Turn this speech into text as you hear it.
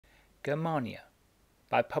Germania,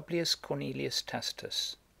 by Publius Cornelius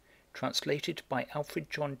Tacitus, translated by Alfred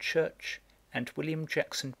John Church and William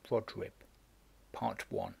Jackson Brodrib, Part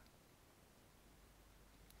 1.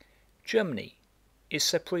 Germany is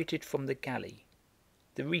separated from the Galli,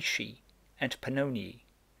 the Rhaetii and Pannonii,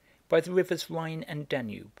 by the rivers Rhine and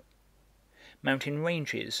Danube. Mountain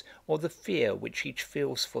ranges, or the fear which each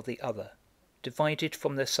feels for the other, divide it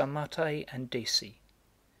from the Sarmatae and Daci.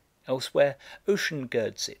 Elsewhere, ocean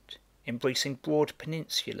girds it, embracing broad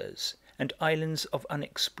peninsulas and islands of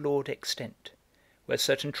unexplored extent, where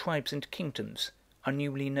certain tribes and kingdoms are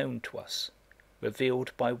newly known to us,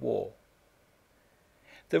 revealed by war.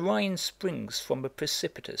 The Rhine springs from a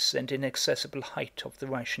precipitous and inaccessible height of the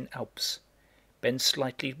Rhaetian Alps, bends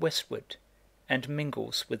slightly westward, and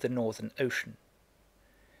mingles with the northern ocean.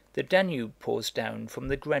 The Danube pours down from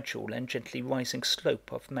the gradual and gently rising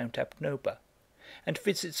slope of Mount Abnoba, and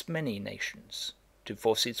visits many nations, to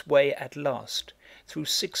force its way at last through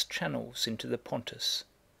 6 channels into the Pontus.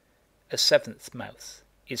 A 7th mouth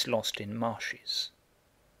is lost in marshes.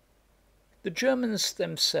 The Germans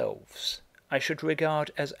themselves I should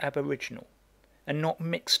regard as aboriginal, and not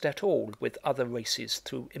mixed at all with other races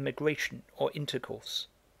through immigration or intercourse.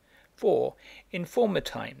 For, in former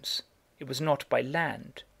times, it was not by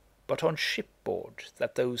land, but on shipboard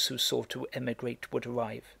that those who sought to emigrate would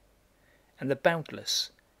arrive, and the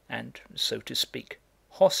boundless, and, so to speak,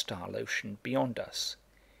 hostile ocean beyond us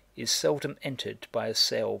is seldom entered by a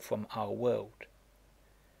sail from our world.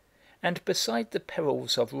 And beside the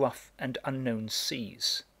perils of rough and unknown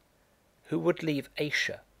seas, who would leave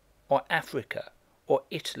Asia, or Africa, or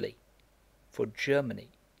Italy, for Germany,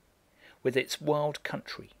 with its wild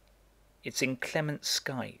country, its inclement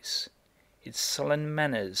skies, its sullen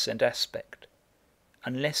manners and aspect,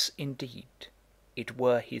 unless, indeed, it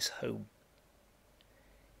were his home?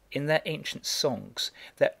 In their ancient songs,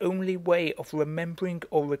 their only way of remembering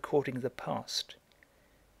or recording the past,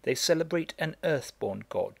 they celebrate an earth-born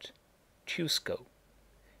god, Tusco,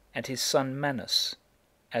 and his son Manus,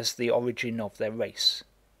 as the origin of their race,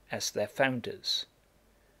 as their founders.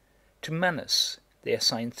 To Manus they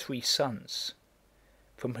assign 3 sons,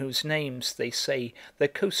 from whose names they say the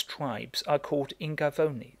coast tribes are called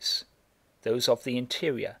Ingavones, those of the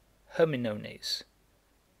interior Herminones,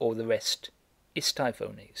 or the rest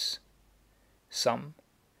Istivones. Some,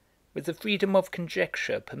 with the freedom of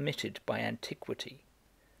conjecture permitted by antiquity,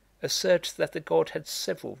 assert that the god had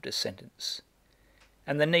several descendants,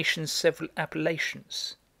 and the nations several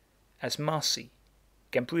appellations, as Marsi,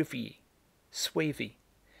 Gambrivii, Suevi,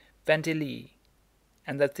 Vandilii,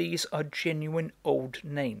 and that these are genuine old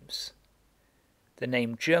names. The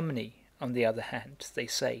name Germany, on the other hand, they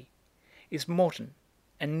say, is modern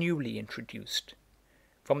and newly introduced,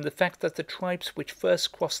 from the fact that the tribes which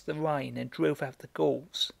first crossed the Rhine and drove out the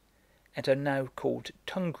Gauls, and are now called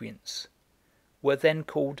Tungrians, were then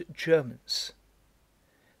called Germans.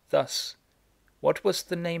 Thus, what was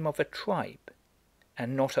the name of a tribe,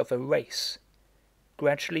 and not of a race,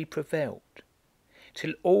 gradually prevailed,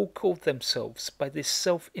 till all called themselves by this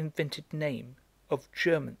self-invented name of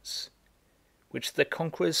Germans, which the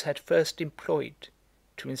conquerors had first employed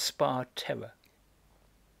to inspire terror.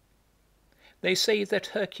 They say that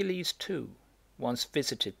Hercules, too, once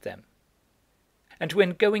visited them, and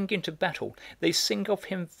when going into battle they sing of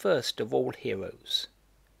him first of all heroes.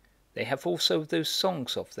 They have also those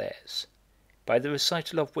songs of theirs, by the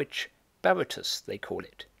recital of which, Baratus they call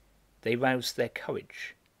it, they rouse their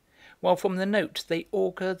courage, while from the note they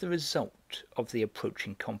augur the result of the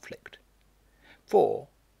approaching conflict. For,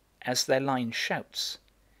 as their line shouts,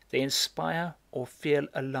 they inspire or feel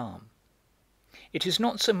alarm. It is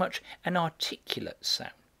not so much an articulate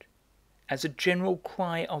sound, as a general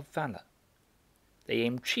cry of valour. They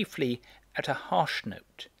aim chiefly at a harsh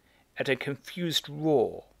note, at a confused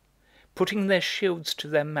roar, putting their shields to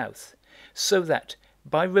their mouth, so that,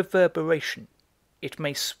 by reverberation, it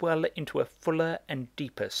may swell into a fuller and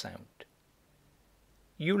deeper sound.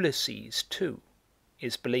 Ulysses, too,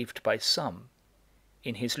 is believed by some,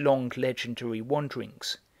 in his long legendary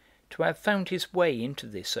wanderings, to have found his way into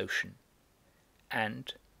this ocean,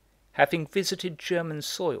 and, having visited German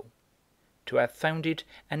soil, to have founded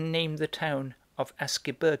and named the town of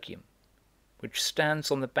Asciburgium, which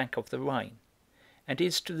stands on the bank of the Rhine, and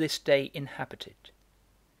is to this day inhabited.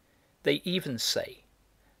 They even say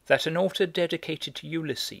that an altar dedicated to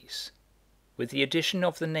Ulysses, with the addition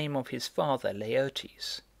of the name of his father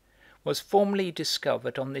Laertes, was formerly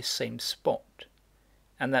discovered on this same spot,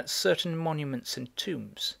 and that certain monuments and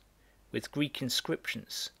tombs, with Greek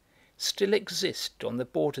inscriptions, still exist on the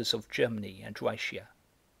borders of Germany and Rhaetia.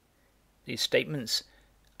 These statements,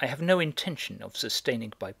 I have no intention of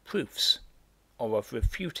sustaining by proofs, or of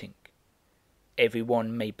refuting. Every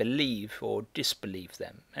one may believe or disbelieve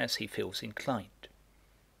them as he feels inclined.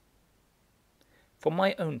 For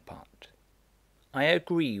my own part, I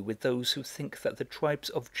agree with those who think that the tribes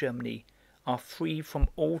of Germany are free from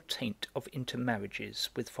all taint of intermarriages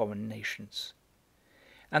with foreign nations,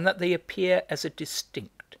 and that they appear as a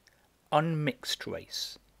distinct, unmixed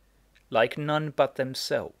race, like none but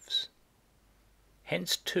themselves.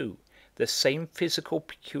 Hence, too, the same physical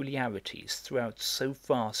peculiarities throughout so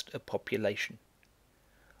vast a population.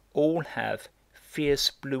 All have fierce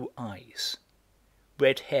blue eyes,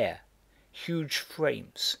 red hair, huge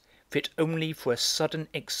frames, fit only for a sudden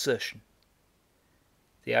exertion.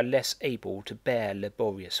 They are less able to bear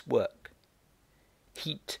laborious work.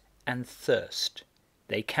 Heat and thirst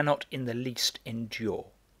they cannot in the least endure.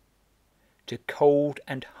 To cold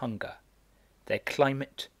and hunger their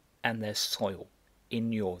climate and their soil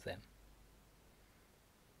inure them.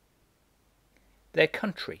 Their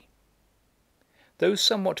country, though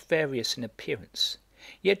somewhat various in appearance,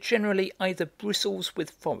 yet generally either bristles with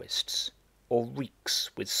forests or reeks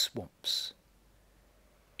with swamps.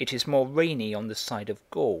 It is more rainy on the side of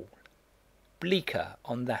Gaul, bleaker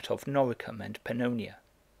on that of Noricum and Pannonia.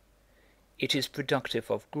 It is productive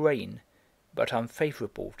of grain, but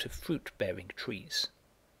unfavourable to fruit-bearing trees.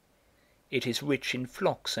 It is rich in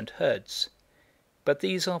flocks and herds, but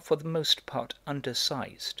these are for the most part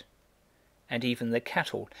undersized, and even the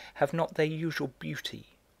cattle have not their usual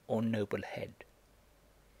beauty or noble head.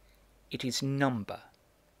 It is number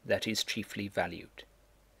that is chiefly valued.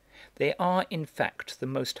 They are, in fact, the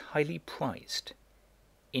most highly prized,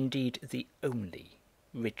 indeed the only,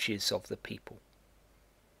 riches of the people.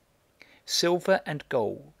 Silver and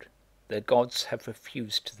gold the gods have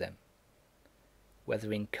refused to them.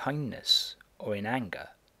 Whether in kindness or in anger,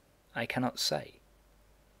 I cannot say.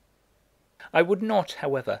 I would not,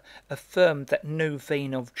 however, affirm that no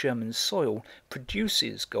vein of German soil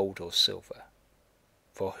produces gold or silver,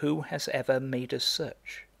 for who has ever made a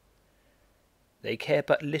search? They care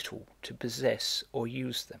but little to possess or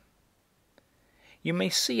use them. You may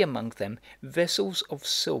see among them vessels of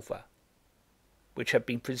silver, which have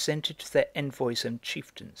been presented to their envoys and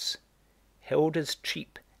chieftains, held as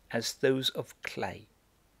cheap as those of clay.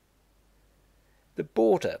 The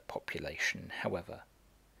border population, however,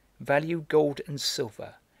 value gold and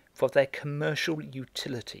silver for their commercial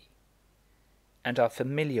utility, and are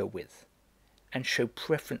familiar with, and show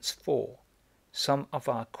preference for, some of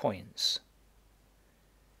our coins.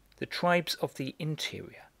 The tribes of the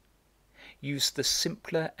interior use the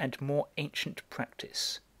simpler and more ancient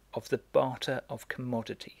practice of the barter of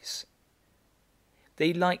commodities.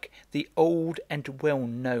 They like the old and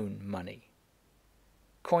well-known money,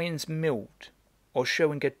 coins milled or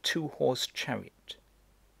showing a two-horse chariot.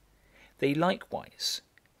 They likewise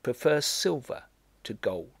prefer silver to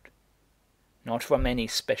gold, not from any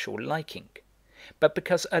special liking, but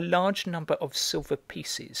because a large number of silver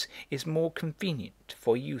pieces is more convenient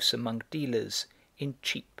for use among dealers in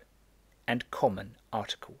cheap and common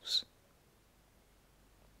articles.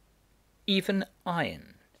 Even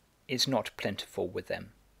iron is not plentiful with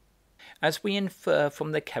them, as we infer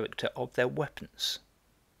from the character of their weapons,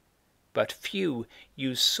 but few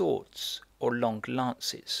use swords or long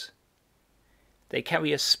lances. They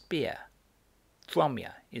carry a spear,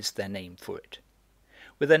 drumia is their name for it,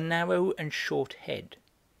 with a narrow and short head,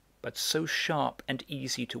 but so sharp and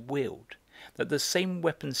easy to wield that the same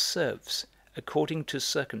weapon serves, according to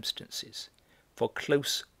circumstances, for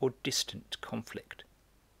close or distant conflict.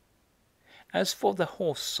 As for the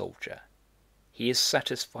horse soldier, he is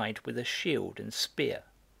satisfied with a shield and spear.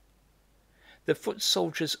 The foot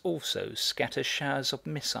soldiers also scatter showers of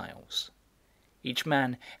missiles, each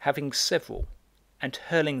man having several and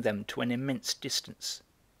hurling them to an immense distance,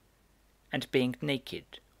 and being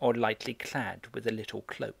naked or lightly clad with a little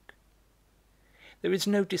cloak. There is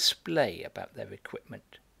no display about their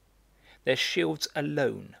equipment. Their shields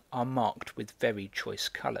alone are marked with very choice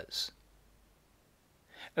colours.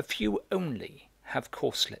 A few only have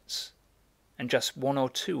corselets, and just one or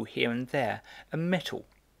two here and there a metal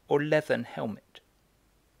or leathern helmet.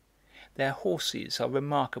 Their horses are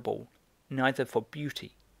remarkable neither for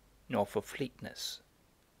beauty nor for fleetness,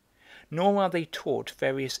 nor are they taught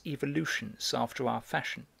various evolutions after our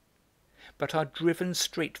fashion, but are driven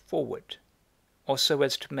straight forward, or so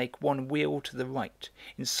as to make one wheel to the right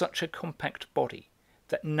in such a compact body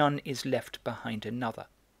that none is left behind another.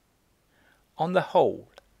 On the whole,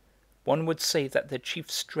 one would say that their chief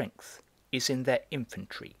strength is in their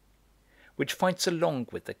infantry, which fights along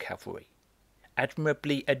with the cavalry,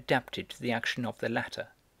 admirably adapted to the action of the latter,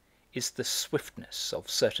 is the swiftness of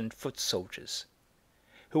certain foot soldiers,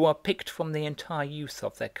 who are picked from the entire youth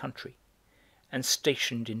of their country, and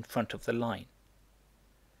stationed in front of the line.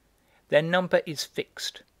 Their number is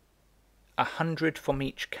fixed, 100 from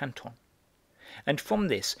each canton, and from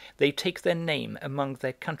this they take their name among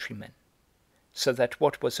their countrymen, so that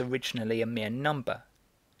what was originally a mere number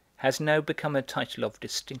has now become a title of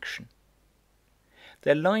distinction.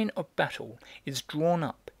 Their line of battle is drawn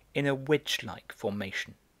up in a wedge-like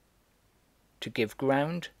formation. To give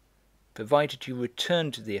ground, provided you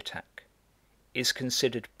return to the attack, is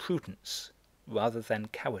considered prudence rather than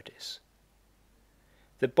cowardice.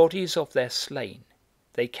 The bodies of their slain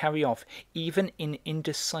they carry off even in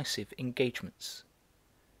indecisive engagements.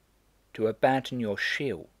 To abandon your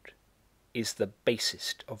shield is the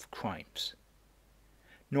basest of crimes.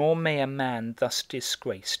 Nor may a man thus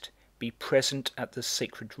disgraced be present at the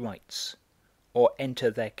sacred rites, or enter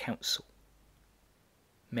their council.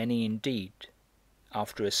 Many indeed,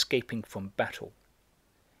 after escaping from battle,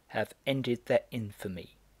 have ended their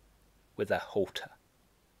infamy with a halter.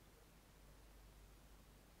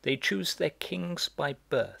 They choose their kings by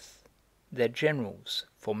birth, their generals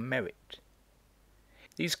for merit.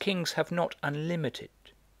 These kings have not unlimited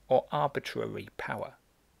or arbitrary power,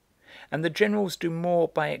 and the generals do more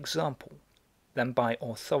by example than by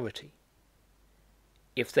authority.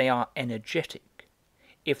 If they are energetic,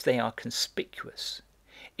 if they are conspicuous,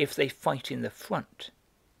 if they fight in the front,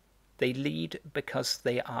 they lead because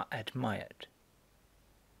they are admired.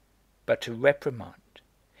 But to reprimand,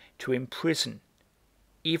 to imprison,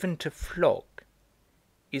 even to flog,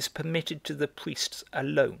 is permitted to the priests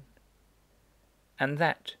alone, and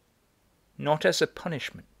that, not as a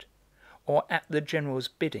punishment, or at the general's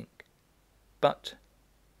bidding, but,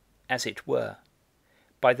 as it were,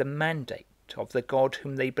 by the mandate of the god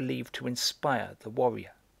whom they believe to inspire the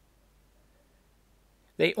warrior.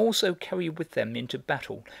 They also carry with them into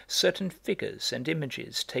battle certain figures and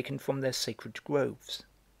images taken from their sacred groves,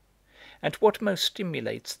 and what most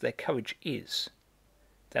stimulates their courage is,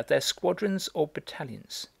 that their squadrons or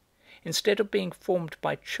battalions, instead of being formed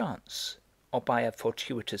by chance or by a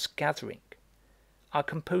fortuitous gathering, are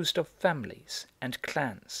composed of families and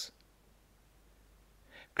clans.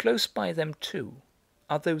 Close by them too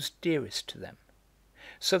are those dearest to them,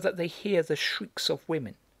 so that they hear the shrieks of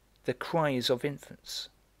women, the cries of infants.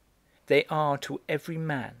 They are to every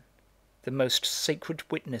man the most sacred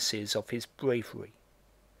witnesses of his bravery.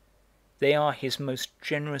 They are his most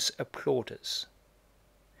generous applauders.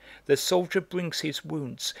 The soldier brings his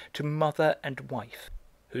wounds to mother and wife,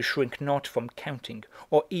 who shrink not from counting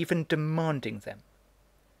or even demanding them,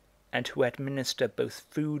 and who administer both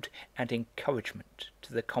food and encouragement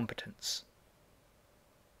to the combatants.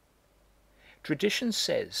 Tradition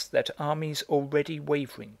says that armies already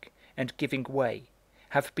wavering and giving way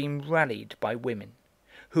have been rallied by women,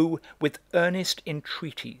 who, with earnest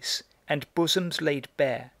entreaties and bosoms laid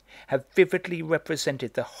bare, have vividly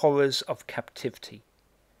represented the horrors of captivity,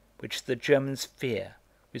 which the Germans fear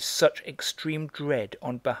with such extreme dread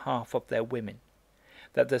on behalf of their women,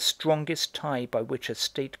 that the strongest tie by which a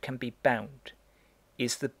state can be bound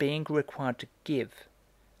is the being required to give,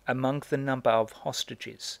 among the number of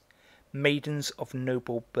hostages, maidens of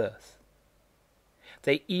noble birth.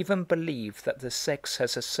 They even believe that the sex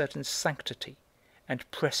has a certain sanctity and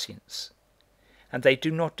prescience, and they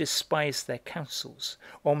do not despise their counsels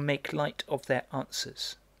or make light of their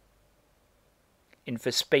answers. In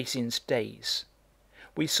Vespasian's days,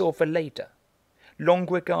 we saw Veleda, long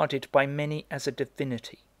regarded by many as a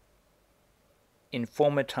divinity. In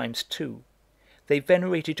former times too, they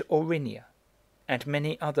venerated Orinia and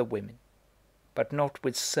many other women, but not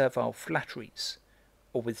with servile flatteries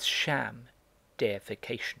or with sham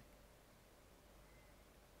deification.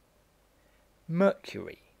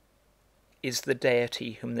 Mercury is the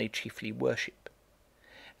deity whom they chiefly worship,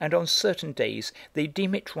 and on certain days they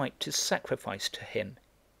deem it right to sacrifice to him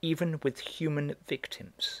even with human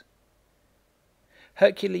victims.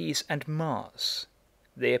 Hercules and Mars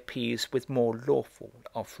they appease with more lawful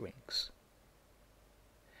offerings.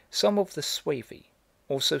 Some of the Suevi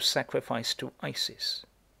also sacrifice to Isis.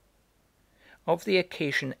 Of the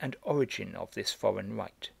occasion and origin of this foreign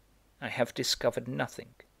rite I have discovered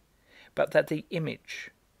nothing, but that the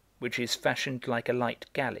image, which is fashioned like a light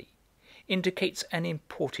galley, indicates an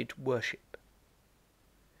imported worship.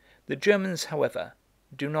 The Germans, however,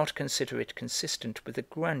 do not consider it consistent with the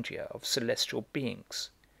grandeur of celestial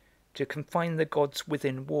beings to confine the gods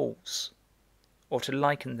within walls, or to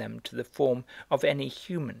liken them to the form of any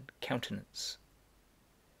human countenance.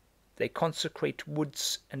 They consecrate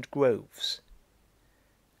woods and groves,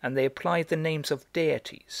 and they apply the names of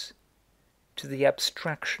deities to the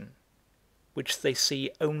abstraction which they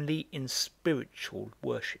see only in spiritual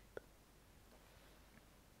worship.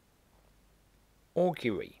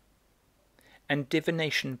 Augury and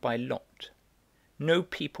divination by lot no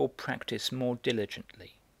people practice more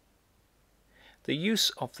diligently. The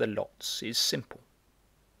use of the lots is simple.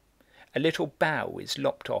 A little bough is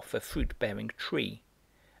lopped off a fruit-bearing tree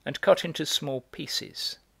and cut into small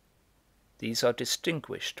pieces. These are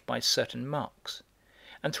distinguished by certain marks,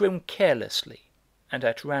 and thrown carelessly and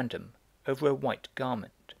at random over a white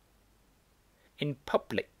garment. In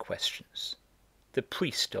public questions, the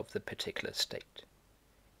priest of the particular state;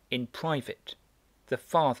 in private, the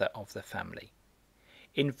father of the family,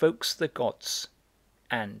 invokes the gods,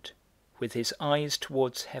 and, with his eyes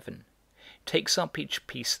towards heaven, takes up each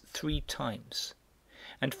piece 3 times,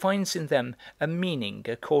 and finds in them a meaning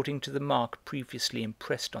according to the mark previously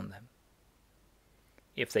impressed on them.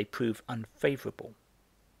 If they prove unfavourable,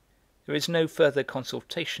 there is no further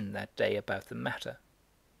consultation that day about the matter.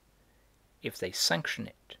 If they sanction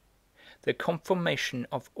it, the confirmation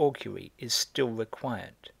of augury is still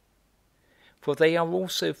required, for they are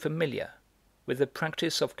also familiar with the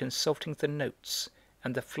practice of consulting the notes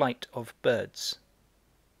and the flight of birds.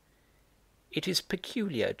 It is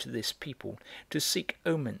peculiar to this people to seek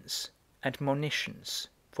omens and monitions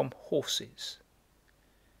from horses.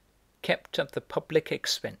 Kept at the public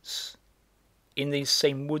expense, in these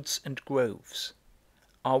same woods and groves,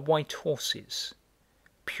 are white horses,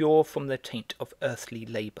 pure from the taint of earthly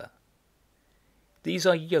labour. These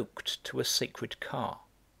are yoked to a sacred car,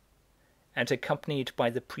 and accompanied by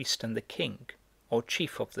the priest and the king, or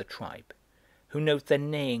chief of the tribe, who note their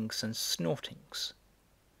neighings and snortings.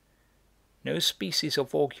 No species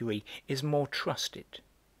of augury is more trusted,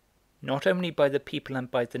 not only by the people and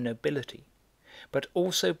by the nobility, but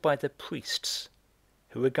also by the priests,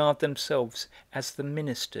 who regard themselves as the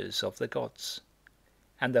ministers of the gods,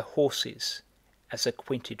 and the horses as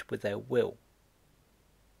acquainted with their will.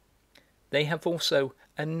 They have also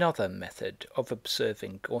another method of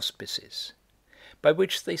observing auspices, by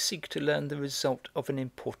which they seek to learn the result of an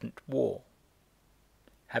important war.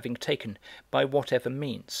 Having taken, by whatever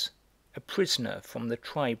means, a prisoner from the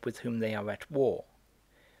tribe with whom they are at war,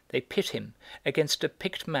 they pit him against a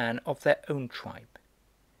picked man of their own tribe,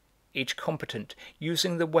 each combatant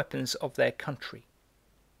using the weapons of their country.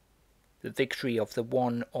 The victory of the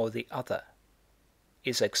one or the other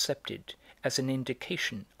is accepted as an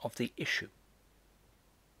indication of the issue.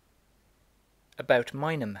 About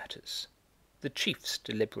minor matters, the chiefs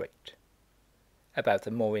deliberate; about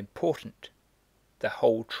the more important, the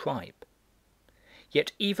whole tribe.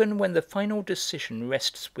 Yet even when the final decision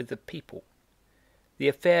rests with the people, the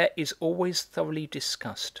affair is always thoroughly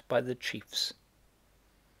discussed by the chiefs.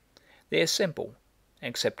 They assemble,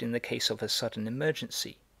 except in the case of a sudden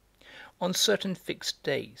emergency, on certain fixed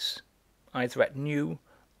days, either at new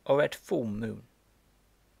or at full moon.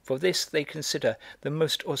 For this they consider the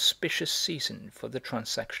most auspicious season for the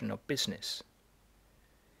transaction of business.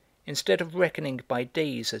 Instead of reckoning by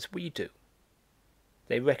days as we do,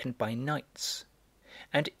 they reckon by nights,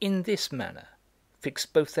 and in this manner fix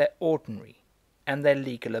both their ordinary and their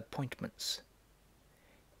legal appointments.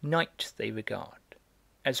 Night they regard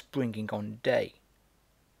as bringing on day.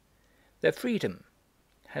 Their freedom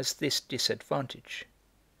has this disadvantage,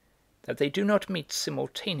 that they do not meet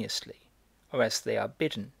simultaneously, or as they are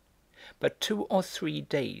bidden, but 2 or 3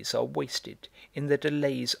 days are wasted in the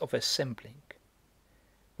delays of assembling.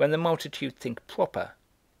 When the multitude think proper,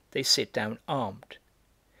 they sit down armed.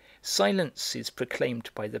 Silence is proclaimed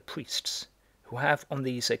by the priests, who have on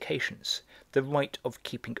these occasions the right of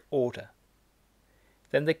keeping order.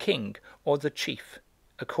 Then the king or the chief,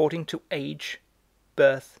 according to age,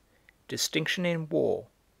 birth, distinction in war,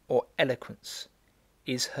 or eloquence,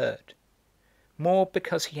 is heard, more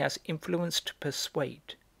because he has influence to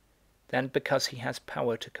persuade than because he has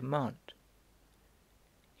power to command.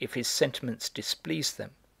 If his sentiments displease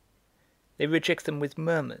them, they reject them with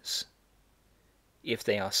murmurs. If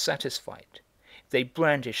they are satisfied, they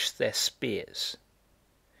brandish their spears.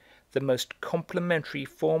 The most complimentary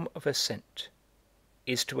form of assent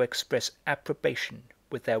is to express approbation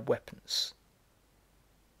with their weapons.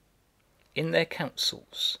 In their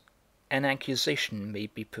councils, an accusation may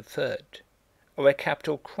be preferred, or a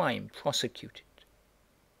capital crime prosecuted.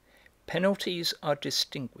 Penalties are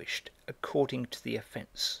distinguished according to the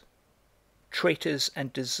offence. Traitors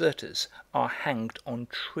and deserters are hanged on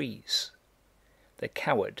trees. The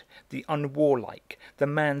coward, the unwarlike, the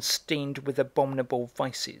man stained with abominable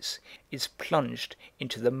vices, is plunged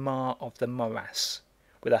into the mire of the morass,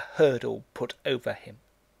 with a hurdle put over him.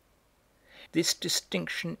 This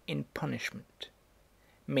distinction in punishment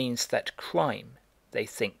means that crime, they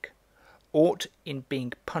think, ought in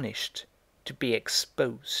being punished to be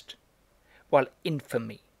exposed, while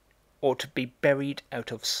infamy ought to be buried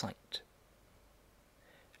out of sight.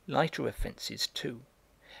 Lighter offences, too,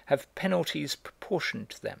 have penalties proportioned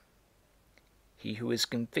to them. He who is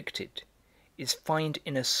convicted is fined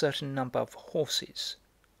in a certain number of horses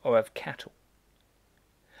or of cattle.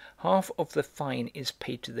 Half of the fine is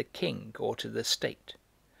paid to the king or to the state,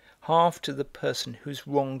 half to the person whose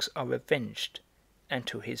wrongs are avenged, and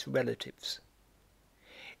to his relatives.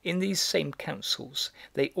 In these same councils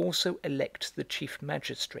they also elect the chief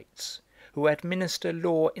magistrates, who administer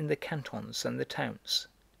law in the cantons and the towns.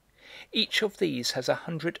 Each of these has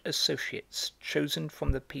 100 associates chosen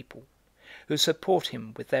from the people, who support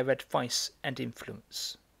him with their advice and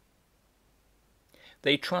influence.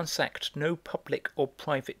 They transact no public or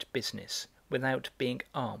private business without being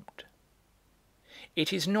armed.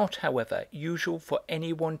 It is not, however, usual for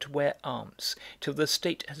any one to wear arms till the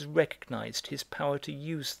state has recognized his power to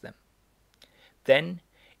use them. Then,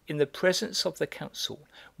 in the presence of the council,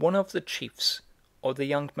 one of the chiefs, or the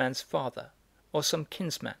young man's father, or some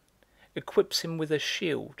kinsman, equips him with a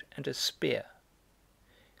shield and a spear.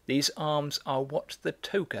 These arms are what the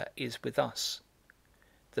toga is with us,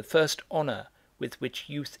 the first honour with which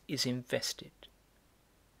youth is invested.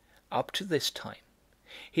 Up to this time,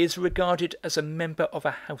 he is regarded as a member of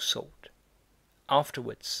a household,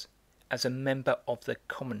 afterwards as a member of the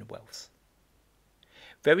commonwealth.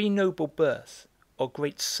 Very noble birth, or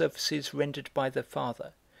great services rendered by the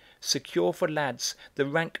father, secure for lads the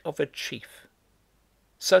rank of a chief.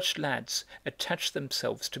 Such lads attach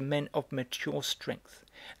themselves to men of mature strength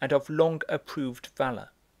and of long approved valour.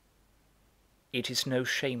 It is no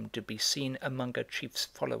shame to be seen among a chief's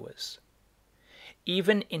followers.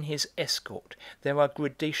 Even in his escort there are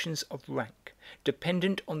gradations of rank,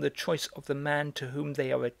 dependent on the choice of the man to whom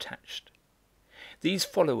they are attached. These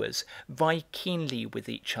followers vie keenly with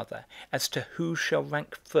each other as to who shall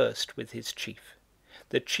rank first with his chief,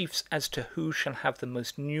 the chiefs as to who shall have the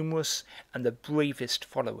most numerous and the bravest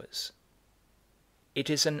followers. It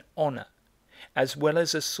is an honour, as well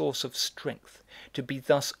as a source of strength, to be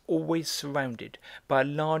thus always surrounded by a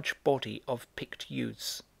large body of picked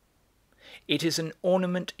youths. It is an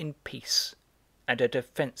ornament in peace, and a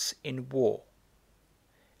defence in war.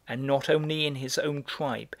 And not only in his own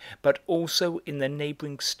tribe, but also in the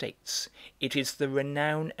neighbouring states, it is the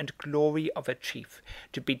renown and glory of a chief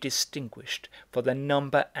to be distinguished for the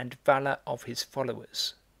number and valour of his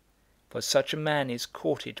followers. For such a man is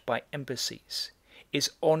courted by embassies,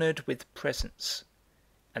 is honoured with presents,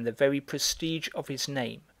 and the very prestige of his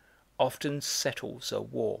name often settles a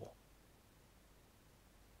war.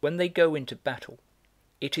 When they go into battle,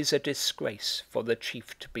 it is a disgrace for the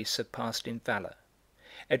chief to be surpassed in valour,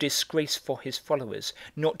 a disgrace for his followers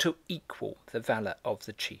not to equal the valour of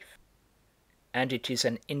the chief. And it is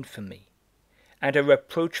an infamy, and a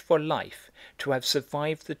reproach for life to have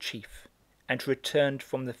survived the chief and returned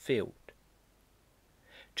from the field.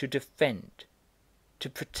 To defend, to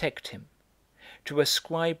protect him, to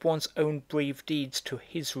ascribe one's own brave deeds to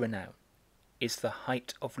his renown, is the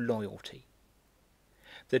height of loyalty.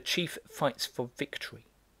 The chief fights for victory.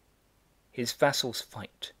 His vassals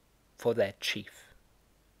fight for their chief.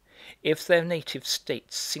 If their native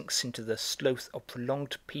state sinks into the sloth of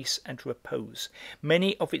prolonged peace and repose,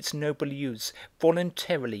 many of its noble youths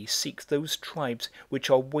voluntarily seek those tribes which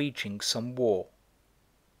are waging some war,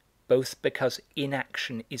 both because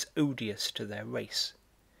inaction is odious to their race,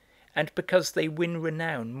 and because they win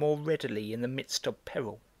renown more readily in the midst of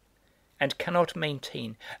peril, and cannot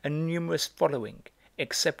maintain a numerous following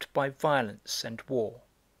except by violence and war.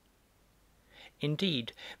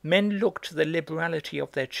 Indeed, men look to the liberality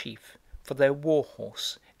of their chief for their war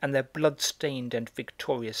horse and their blood-stained and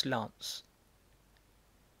victorious lance.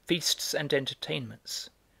 Feasts and entertainments,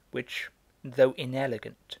 which, though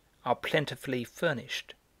inelegant, are plentifully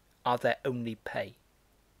furnished, are their only pay.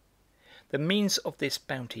 The means of this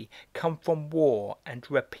bounty come from war and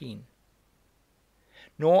rapine.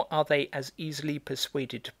 Nor are they as easily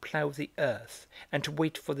persuaded to plough the earth and to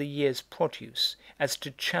wait for the year's produce as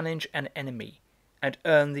to challenge an enemy and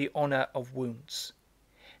earn the honour of wounds.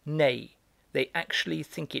 Nay, they actually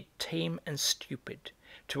think it tame and stupid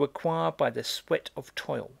to acquire by the sweat of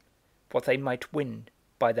toil what they might win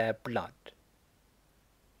by their blood.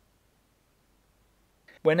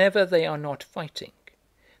 Whenever they are not fighting,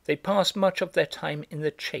 they pass much of their time in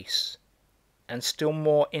the chase, and still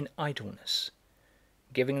more in idleness,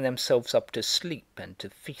 giving themselves up to sleep and to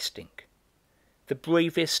feasting, the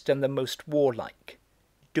bravest and the most warlike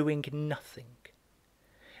doing nothing,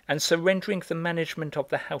 and surrendering the management of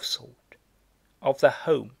the household, of the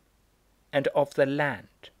home, and of the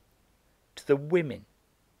land the women,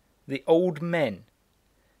 the old men,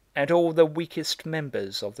 and all the weakest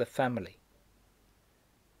members of the family.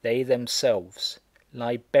 They themselves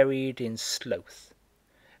lie buried in sloth,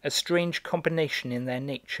 a strange combination in their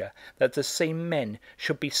nature that the same men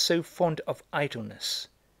should be so fond of idleness,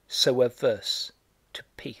 so averse to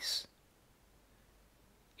peace.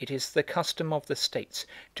 It is the custom of the states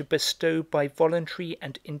to bestow by voluntary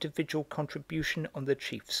and individual contribution on the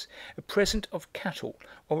chiefs a present of cattle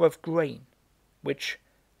or of grain, which,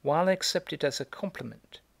 while accepted as a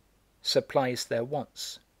compliment, supplies their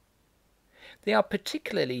wants. They are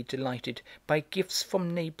particularly delighted by gifts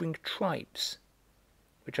from neighbouring tribes,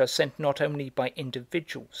 which are sent not only by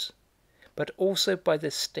individuals, but also by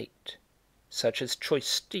the state, such as choice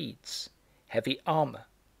steeds, heavy armour,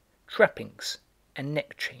 trappings, and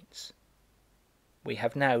neck chains. We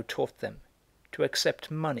have now taught them to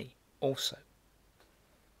accept money also.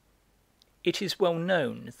 It is well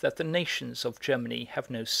known that the nations of Germany have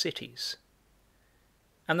no cities,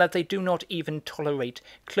 and that they do not even tolerate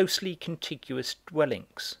closely contiguous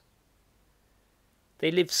dwellings.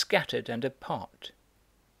 They live scattered and apart,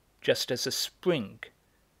 just as a spring,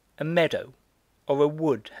 a meadow, or a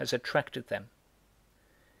wood has attracted them.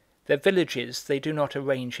 Their villages they do not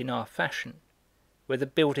arrange in our fashion, where the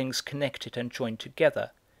buildings connected and joined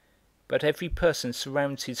together, but every person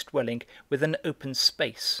surrounds his dwelling with an open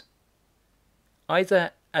space,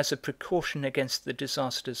 either as a precaution against the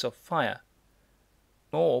disasters of fire,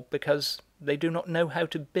 or because they do not know how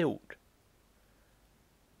to build.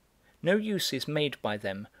 No use is made by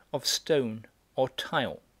them of stone or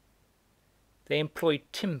tile. They employ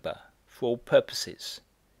timber for all purposes,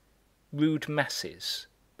 rude masses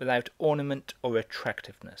without ornament or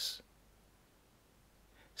attractiveness.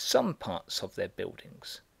 Some parts of their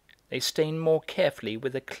buildings they stain more carefully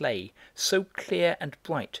with a clay so clear and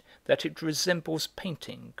bright that it resembles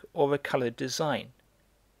painting or a coloured design.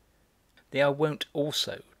 They are wont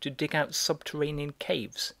also to dig out subterranean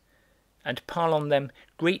caves, and pile on them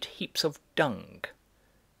great heaps of dung,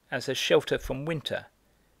 as a shelter from winter,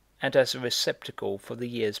 and as a receptacle for the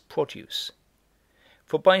year's produce,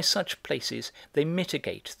 for by such places they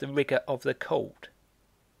mitigate the rigour of the cold.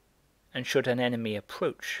 And should an enemy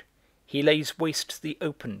approach, he lays waste the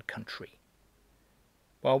open country,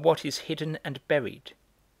 while what is hidden and buried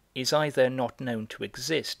is either not known to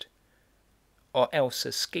exist, or else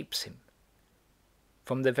escapes him,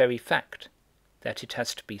 from the very fact that it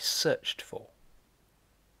has to be searched for.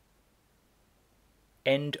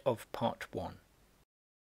 End of Part 1.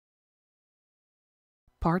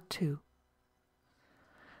 Part 2.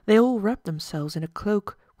 They all wrap themselves in a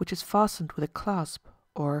cloak which is fastened with a clasp,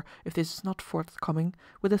 or, if this is not forthcoming,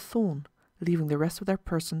 with a thorn, leaving the rest of their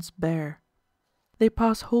persons bare. They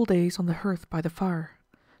pass whole days on the hearth by the fire.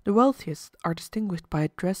 The wealthiest are distinguished by a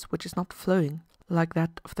dress which is not flowing, like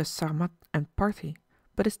that of the Sarmat and Parthi,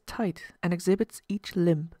 but is tight and exhibits each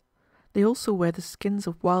limb. They also wear the skins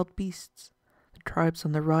of wild beasts. The tribes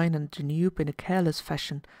on the Rhine and Danube in a careless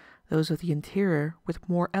fashion, those of the interior with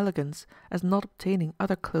more elegance, as not obtaining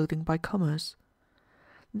other clothing by commerce.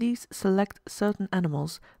 These select certain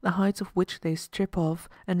animals, the hides of which they strip off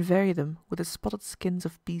and vary them with the spotted skins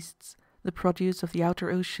of beasts, the produce of the outer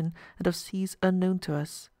ocean and of seas unknown to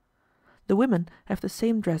us. The women have the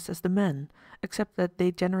same dress as the men, except that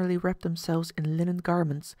they generally wrap themselves in linen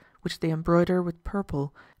garments, which they embroider with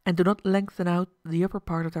purple, and do not lengthen out the upper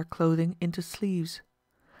part of their clothing into sleeves.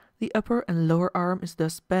 The upper and lower arm is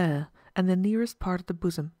thus bare, and the nearest part of the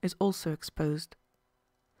bosom is also exposed.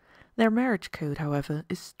 Their marriage code, however,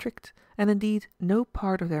 is strict, and indeed no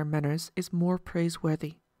part of their manners is more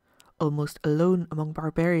praiseworthy. Almost alone among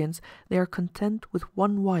barbarians they are content with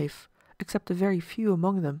one wife, except a very few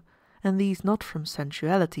among them, and these not from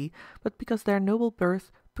sensuality, but because their noble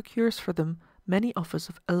birth procures for them many offers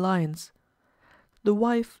of alliance. The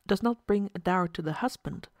wife does not bring a dower to the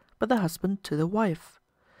husband, but the husband to the wife.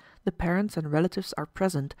 The parents and relatives are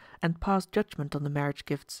present and pass judgment on the marriage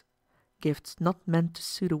gifts. Gifts not meant to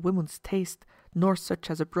suit a woman's taste, nor such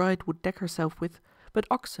as a bride would deck herself with, but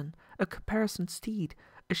oxen, a caparisoned steed,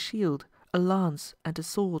 a shield, a lance, and a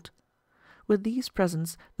sword. With these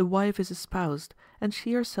presents the wife is espoused, and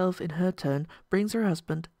she herself in her turn brings her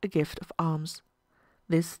husband a gift of arms.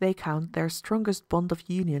 This they count their strongest bond of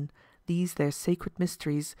union, these their sacred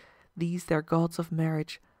mysteries, these their gods of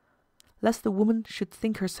marriage. Lest the woman should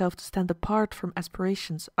think herself to stand apart from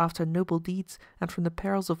aspirations after noble deeds and from the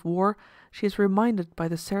perils of war, she is reminded by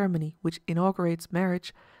the ceremony which inaugurates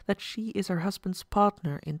marriage that she is her husband's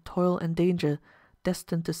partner in toil and danger,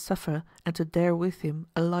 destined to suffer and to dare with him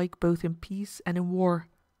alike both in peace and in war.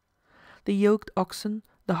 The yoked oxen,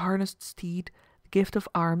 the harnessed steed, the gift of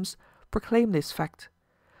arms, proclaim this fact.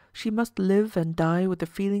 She must live and die with the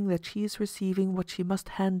feeling that she is receiving what she must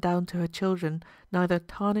hand down to her children, neither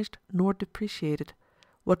tarnished nor depreciated,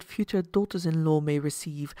 what future daughters-in-law may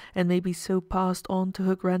receive, and may be so passed on to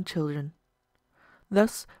her grandchildren.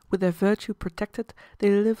 Thus, with their virtue protected, they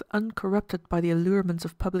live uncorrupted by the allurements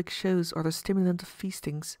of public shows or the stimulant of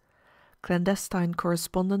feastings. Clandestine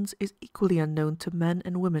correspondence is equally unknown to men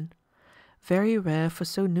and women. Very rare for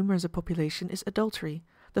so numerous a population is adultery,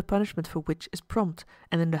 the punishment for which is prompt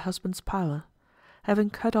and in the husband's power.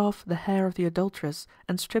 Having cut off the hair of the adulteress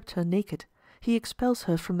and stripped her naked, he expels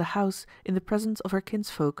her from the house in the presence of her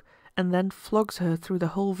kinsfolk, and then flogs her through the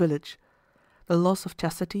whole village. The loss of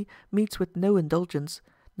chastity meets with no indulgence,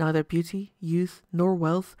 neither beauty, youth, nor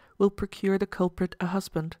wealth will procure the culprit a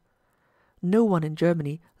husband. No one in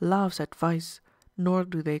Germany laughs at vice, nor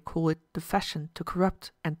do they call it the fashion to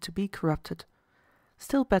corrupt and to be corrupted.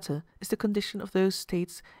 Still better is the condition of those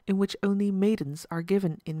states in which only maidens are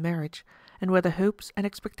given in marriage, and where the hopes and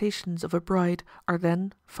expectations of a bride are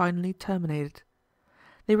then finally terminated.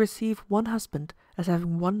 They receive one husband as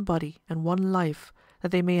having one body and one life, that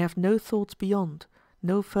they may have no thoughts beyond,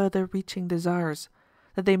 no further reaching desires,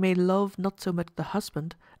 that they may love not so much the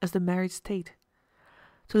husband as the married state.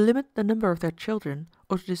 To limit the number of their children,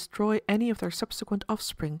 or to destroy any of their subsequent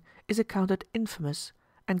offspring, is accounted infamous,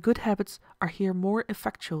 and good habits are here more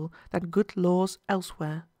effectual than good laws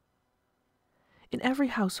elsewhere. In every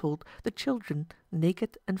household the children,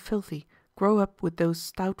 naked and filthy, grow up with those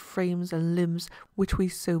stout frames and limbs which we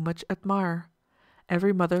so much admire.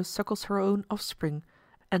 Every mother suckles her own offspring,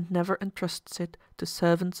 and never entrusts it to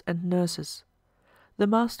servants and nurses. The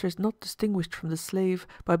master is not distinguished from the slave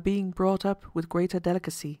by being brought up with greater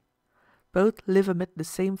delicacy. Both live amid the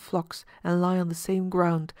same flocks and lie on the same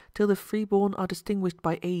ground, till the freeborn are distinguished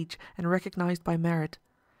by age and recognized by merit.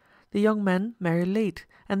 The young men marry late,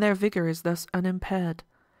 and their vigor is thus unimpaired.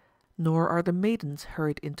 Nor are the maidens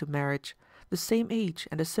hurried into marriage. The same age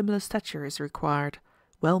and a similar stature is required.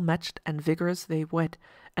 Well matched and vigorous they wed,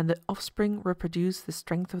 and the offspring reproduce the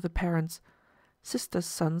strength of the parents. Sisters'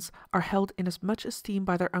 sons are held in as much esteem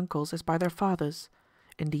by their uncles as by their fathers.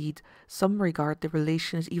 Indeed, some regard the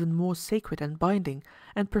relation as even more sacred and binding,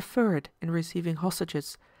 and prefer it in receiving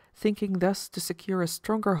hostages, thinking thus to secure a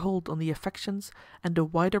stronger hold on the affections and a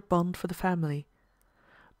wider bond for the family.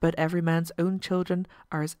 But every man's own children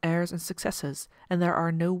are his heirs and successors, and there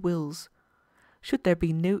are no wills. Should there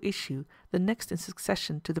be no issue, the next in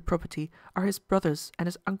succession to the property are his brothers and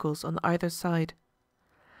his uncles on either side.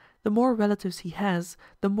 The more relatives he has,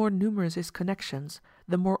 the more numerous his connections,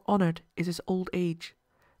 the more honored is his old age.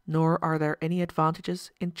 Nor are there any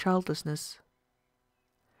advantages in childlessness.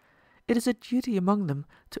 It is a duty among them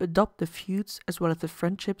to adopt the feuds as well as the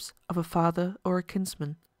friendships of a father or a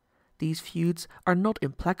kinsman. These feuds are not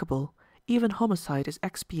implacable. Even homicide is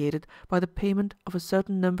expiated by the payment of a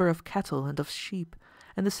certain number of cattle and of sheep,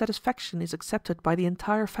 and the satisfaction is accepted by the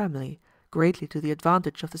entire family, greatly to the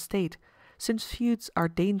advantage of the state, since feuds are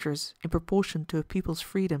dangerous in proportion to a people's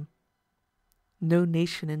freedom. No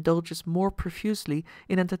nation indulges more profusely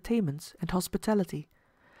in entertainments and hospitality.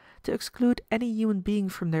 To exclude any human being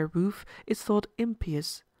from their roof is thought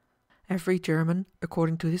impious. Every German,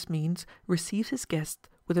 according to his means, receives his guest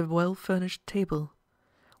with a well-furnished table.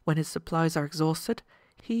 When his supplies are exhausted,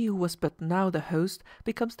 he who was but now the host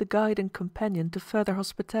becomes the guide and companion to further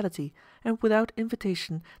hospitality, and without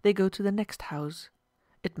invitation they go to the next house.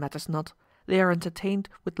 It matters not, they are entertained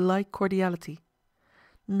with like cordiality.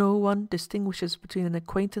 No one distinguishes between an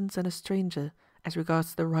acquaintance and a stranger, as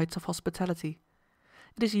regards the rites of hospitality.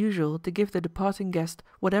 It is usual to give the departing guest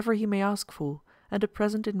whatever he may ask for, and a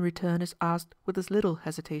present in return is asked with as little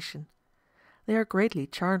hesitation. They are greatly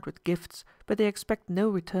charmed with gifts, but they expect no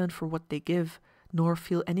return for what they give, nor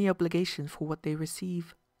feel any obligation for what they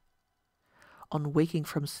receive. On waking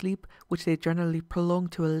from sleep, which they generally prolong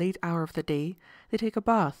to a late hour of the day, they take a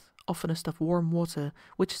bath, oftenest of warm water,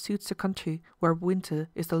 which suits a country where winter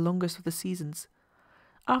is the longest of the seasons.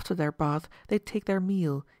 After their bath they take their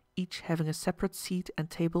meal, each having a separate seat and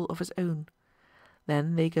table of his own.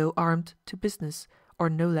 Then they go armed to business, or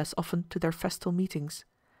no less often to their festal meetings.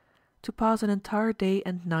 To pass an entire day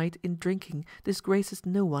and night in drinking disgraces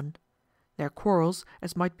no one. Their quarrels,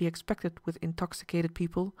 as might be expected with intoxicated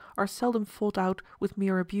people, are seldom fought out with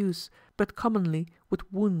mere abuse, but commonly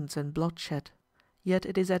with wounds and bloodshed. Yet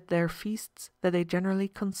it is at their feasts that they generally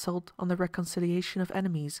consult on the reconciliation of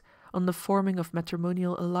enemies, on the forming of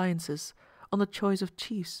matrimonial alliances, on the choice of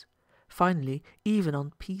chiefs, finally even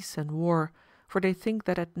on peace and war, for they think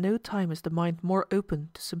that at no time is the mind more open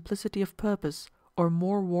to simplicity of purpose, or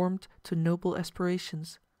more warmed to noble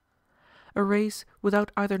aspirations. a race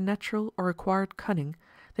without either natural or acquired cunning,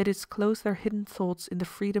 they disclose their hidden thoughts in the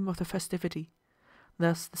freedom of the festivity.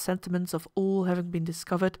 Thus the sentiments of all having been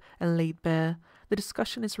discovered and laid bare, the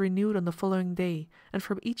discussion is renewed on the following day, and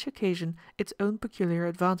from each occasion its own peculiar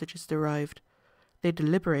advantage is derived. They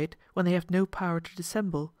deliberate when they have no power to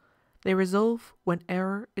dissemble, they resolve when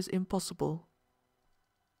error is impossible.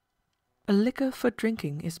 A liquor for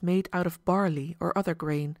drinking is made out of barley or other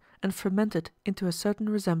grain, and fermented into a certain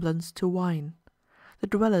resemblance to wine. The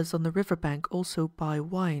dwellers on the river bank also buy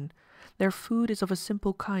wine. Their food is of a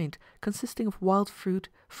simple kind, consisting of wild fruit,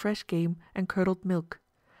 fresh game, and curdled milk.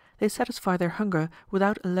 They satisfy their hunger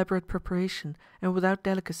without elaborate preparation and without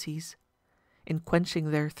delicacies. In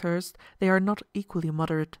quenching their thirst they are not equally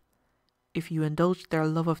moderate. If you indulge their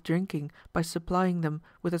love of drinking by supplying them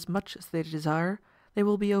with as much as they desire, they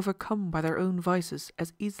will be overcome by their own vices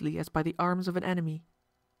as easily as by the arms of an enemy.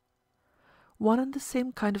 One and the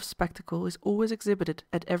same kind of spectacle is always exhibited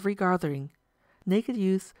at every gathering. Naked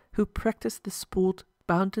youths who practice this sport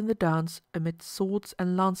bound in the dance amid swords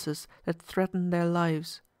and lances that threaten their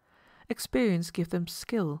lives. Experience gives them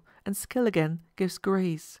skill, and skill again gives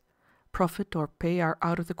grace. Profit or pay are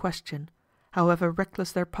out of the question. However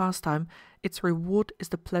reckless their pastime, its reward is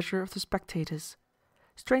the pleasure of the spectators.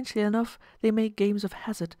 Strangely enough, they make games of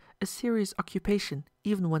hazard a serious occupation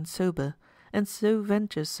even when sober, and so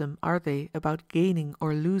venturesome are they about gaining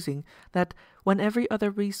or losing that, when every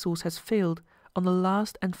other resource has failed, on the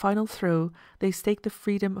last and final throw they stake the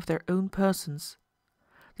freedom of their own persons.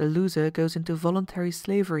 The loser goes into voluntary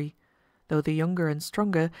slavery. Though the younger and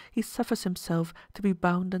stronger, he suffers himself to be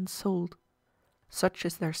bound and sold. Such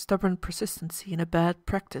is their stubborn persistency in a bad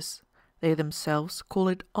practice. They themselves call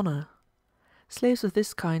it honor. Slaves of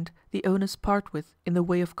this kind the owners part with in the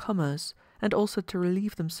way of commerce, and also to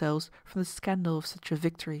relieve themselves from the scandal of such a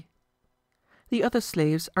victory. The other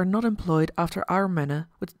slaves are not employed after our manner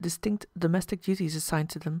with distinct domestic duties assigned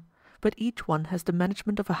to them, but each one has the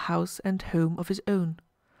management of a house and home of his own.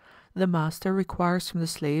 The master requires from the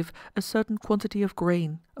slave a certain quantity of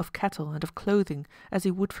grain, of cattle, and of clothing, as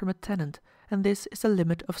he would from a tenant, and this is the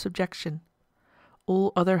limit of subjection.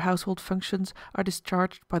 All other household functions are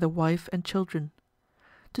discharged by the wife and children.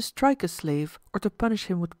 To strike a slave, or to punish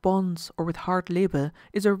him with bonds or with hard labor,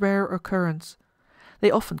 is a rare occurrence.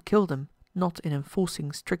 They often kill them, not in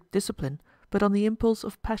enforcing strict discipline, but on the impulse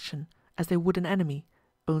of passion, as they would an enemy,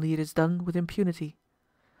 only it is done with impunity.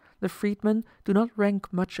 The freedmen do not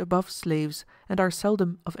rank much above slaves, and are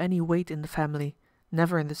seldom of any weight in the family,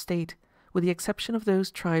 never in the state, with the exception of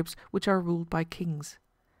those tribes which are ruled by kings.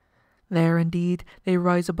 There indeed they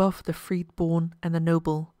rise above the freed-born and the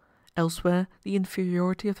noble. Elsewhere the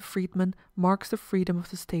inferiority of the freedman marks the freedom of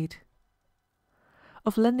the state.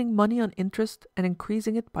 Of lending money on interest and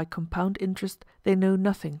increasing it by compound interest they know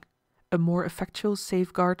nothing, a more effectual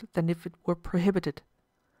safeguard than if it were prohibited.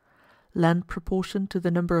 Land proportioned to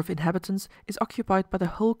the number of inhabitants is occupied by the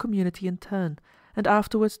whole community in turn, and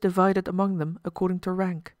afterwards divided among them according to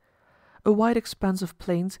rank. A wide expanse of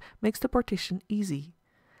plains makes the partition easy.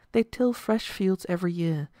 They till fresh fields every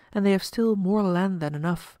year, and they have still more land than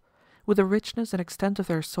enough. With the richness and extent of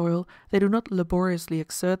their soil, they do not laboriously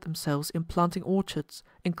exert themselves in planting orchards,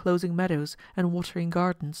 enclosing meadows, and watering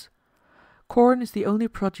gardens. Corn is the only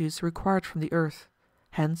produce required from the earth.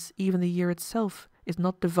 Hence even the year itself is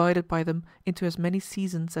not divided by them into as many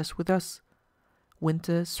seasons as with us.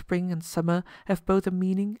 Winter, spring, and summer have both a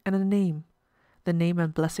meaning and a name. The name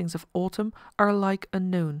and blessings of autumn are alike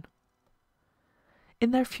unknown. In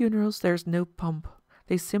their funerals there is no pomp.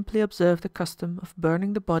 They simply observe the custom of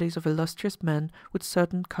burning the bodies of illustrious men with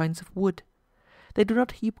certain kinds of wood. They do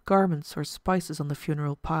not heap garments or spices on the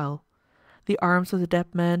funeral pile. The arms of the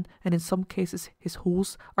dead man, and in some cases his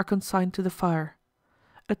horse, are consigned to the fire.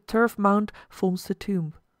 A turf mound forms the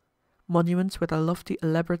tomb. Monuments with their lofty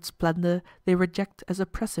elaborate splendor they reject as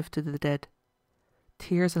oppressive to the dead.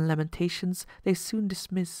 Tears and lamentations they soon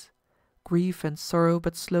dismiss, grief and sorrow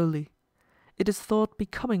but slowly. It is thought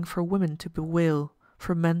becoming for women to bewail,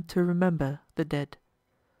 for men to remember, the dead.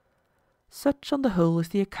 Such on the whole is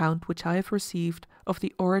the account which I have received of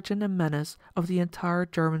the origin and manners of the entire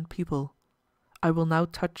German people. I will now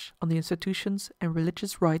touch on the institutions and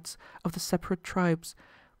religious rites of the separate tribes,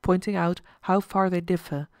 pointing out how far they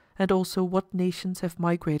differ, and also what nations have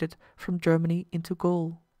migrated from Germany into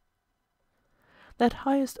Gaul. That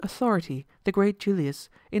highest authority, the great Julius,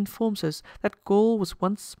 informs us that Gaul was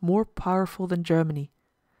once more powerful than Germany.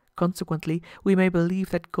 Consequently, we may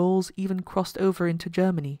believe that Gauls even crossed over into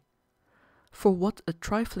Germany. For what a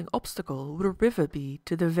trifling obstacle would a river be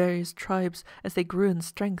to the various tribes as they grew in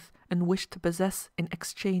strength and wished to possess in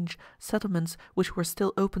exchange settlements which were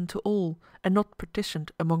still open to all and not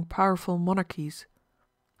partitioned among powerful monarchies.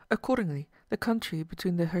 Accordingly, the country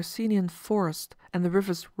between the Hercynian forest and the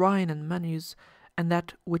rivers Rhine and Manus, and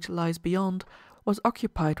that which lies beyond, was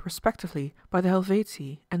occupied respectively by the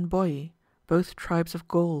Helvetii and Boii, both tribes of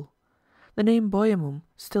Gaul. The name Boiemum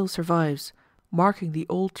still survives, marking the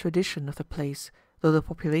old tradition of the place, though the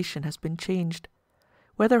population has been changed.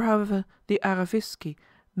 Whether, however, the Aravisci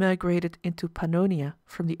migrated into Pannonia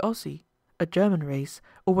from the Ossi, a German race,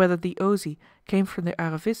 or whether the Osi came from the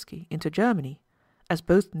Aravisci into Germany, as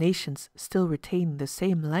both nations still retain the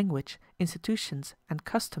same language, institutions, and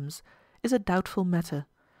customs, is a doubtful matter,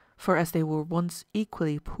 for as they were once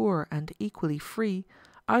equally poor and equally free,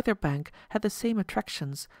 either bank had the same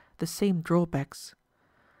attractions, the same drawbacks.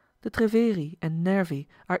 The Treveri and Nervi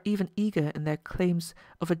are even eager in their claims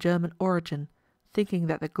of a German origin, thinking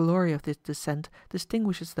that the glory of this descent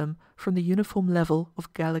distinguishes them from the uniform level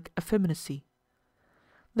of Gallic effeminacy.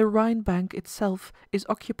 The Rhine bank itself is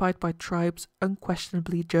occupied by tribes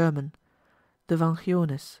unquestionably German, the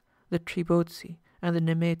Vangiones, the Tribozzi, and the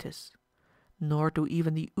Nemetes. Nor do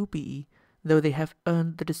even the Ubii, though they have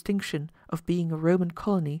earned the distinction of being a Roman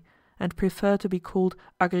colony and prefer to be called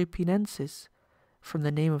Agrippinensis, from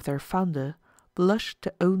the name of their founder, blush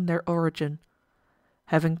to own their origin.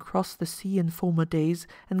 Having crossed the sea in former days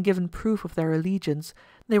and given proof of their allegiance,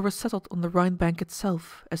 they were settled on the Rhine bank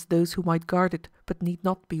itself as those who might guard it but need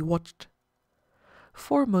not be watched.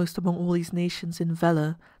 Foremost among all these nations in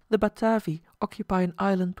valour, the Batavi occupy an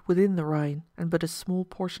island within the Rhine and but a small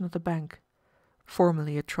portion of the bank.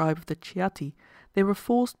 Formerly a tribe of the Chiati, they were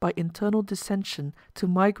forced by internal dissension to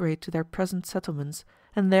migrate to their present settlements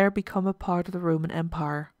and there become a part of the Roman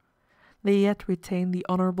Empire. They yet retain the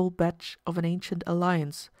honourable badge of an ancient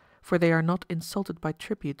alliance, for they are not insulted by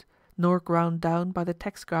tribute, nor ground down by the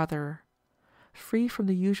tax-gatherer. Free from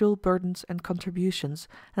the usual burdens and contributions,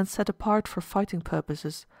 and set apart for fighting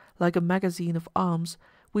purposes, like a magazine of arms,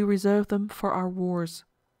 we reserve them for our wars.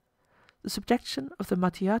 The subjection of the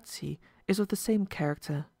Mattiaci is of the same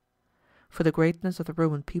character. For the greatness of the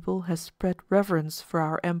Roman people has spread reverence for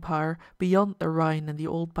our empire beyond the Rhine and the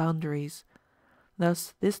old boundaries.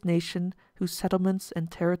 Thus this nation, whose settlements and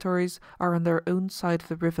territories are on their own side of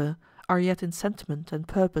the river, are yet in sentiment and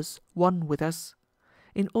purpose one with us.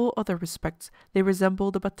 In all other respects they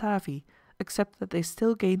resemble the Batavi, except that they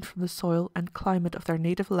still gain from the soil and climate of their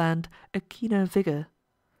native land a keener vigour.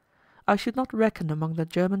 I should not reckon among the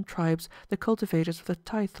German tribes the cultivators of the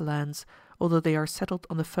tithe lands, although they are settled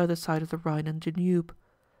on the further side of the Rhine and Danube.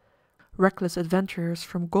 Reckless adventurers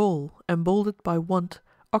from Gaul, emboldened by want,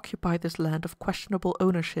 occupied this land of questionable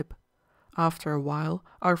ownership. After a while,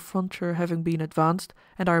 our frontier having been advanced,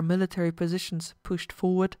 and our military positions pushed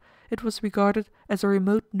forward, it was regarded as a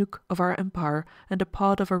remote nook of our empire and a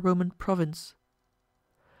part of a Roman province.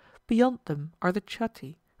 Beyond them are the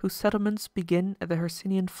Chatti, whose settlements begin at the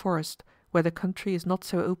Hercynian forest, where the country is not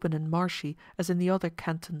so open and marshy as in the other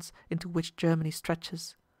cantons into which Germany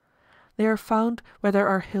stretches. They are found where there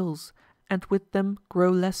are hills, and with them grow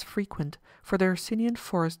less frequent, for the Hercynian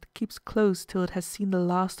forest keeps close till it has seen the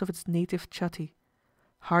last of its native Chatti.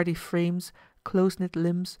 Hardy frames, close-knit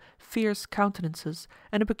limbs, fierce countenances,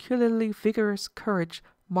 and a peculiarly vigorous courage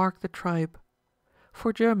mark the tribe.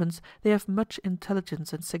 For Germans they have much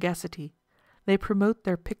intelligence and sagacity. They promote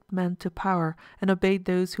their picked men to power, and obey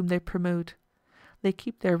those whom they promote. They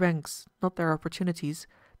keep their ranks, not their opportunities,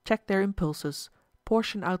 check their impulses,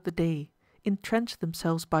 portion out the day, entrench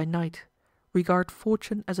themselves by night, regard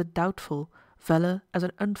fortune as a doubtful, valour as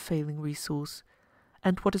an unfailing resource,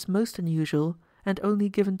 and what is most unusual, and only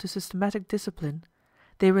given to systematic discipline,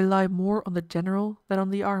 they rely more on the general than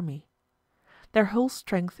on the army. Their whole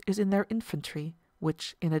strength is in their infantry,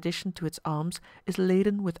 which, in addition to its arms, is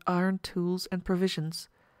laden with iron tools and provisions.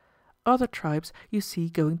 Other tribes you see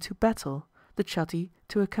going to battle, the Chatti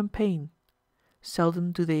to a campaign.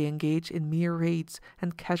 Seldom do they engage in mere raids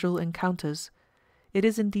and casual encounters. It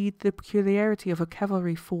is indeed the peculiarity of a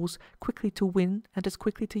cavalry force quickly to win and as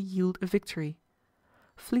quickly to yield a victory.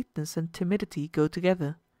 Fleetness and timidity go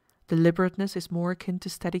together. Deliberateness is more akin to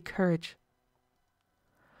steady courage.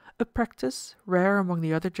 A practice, rare among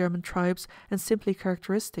the other German tribes and simply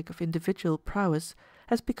characteristic of individual prowess,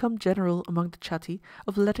 has become general among the Chatti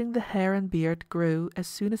of letting the hair and beard grow as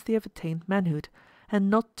soon as they have attained manhood,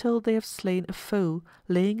 and not till they have slain a foe,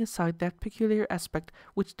 laying aside that peculiar aspect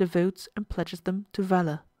which devotes and pledges them to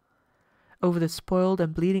valour. Over the spoiled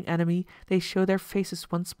and bleeding enemy they show their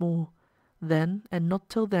faces once more; then, and not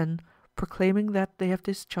till then, proclaiming that they have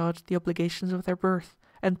discharged the obligations of their birth,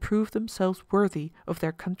 and proved themselves worthy of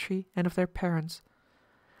their country and of their parents.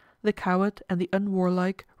 The coward and the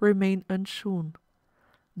unwarlike remain unshorn.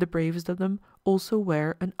 The bravest of them also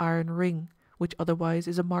wear an iron ring, which otherwise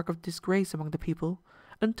is a mark of disgrace among the people,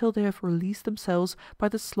 until they have released themselves by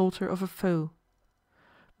the slaughter of a foe.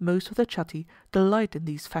 Most of the chatti delight in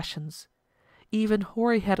these fashions. Even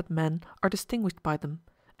hoary-headed men are distinguished by them,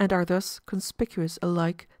 and are thus conspicuous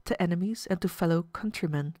alike to enemies and to fellow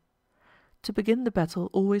countrymen. To begin the battle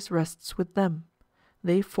always rests with them.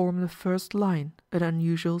 They form the first line, an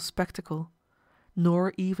unusual spectacle.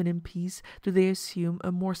 Nor even in peace do they assume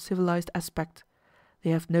a more civilized aspect. They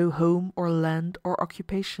have no home or land or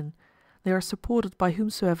occupation. They are supported by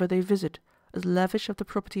whomsoever they visit, as lavish of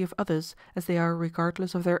the property of others as they are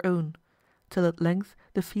regardless of their own, till at length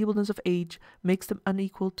the feebleness of age makes them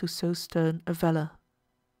unequal to so stern a valor.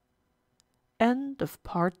 End of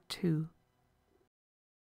Part 2.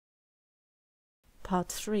 Part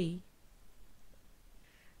 3.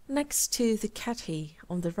 Next to the Chatti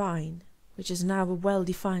on the Rhine, which is now a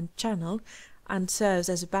well-defined channel and serves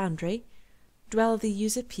as a boundary, dwell the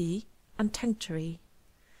Usurpi and Tencteri.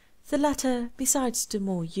 The latter, besides the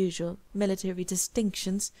more usual military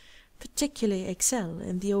distinctions, particularly excel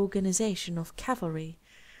in the organization of cavalry,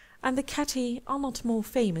 and the Chatti are not more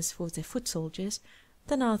famous for their foot soldiers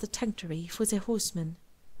than are the Tencteri for their horsemen.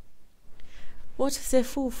 What their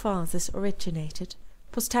forefathers originated,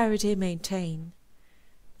 posterity maintain.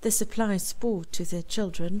 They supply sport to their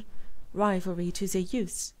children, rivalry to their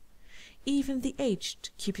youths. Even the aged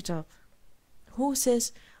keep it up.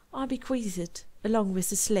 Horses are bequeathed along with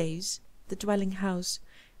the slaves, the dwelling-house,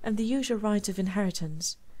 and the usual right of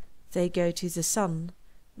inheritance. They go to the son,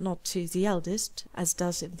 not to the eldest, as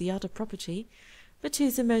does the other property, but to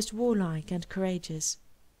the most warlike and courageous.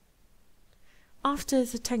 After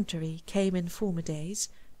the Tencteri came in former days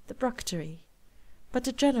the Bructeri, but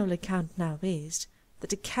the general account now is that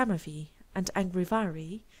the Camavi and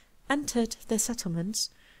Angrivari entered their settlements,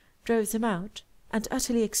 drove them out, and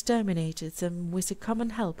utterly exterminated them with the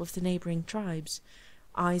common help of the neighbouring tribes,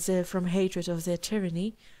 either from hatred of their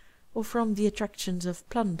tyranny, or from the attractions of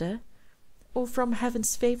plunder, or from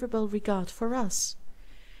heaven's favourable regard for us.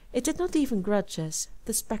 It did not even grudge us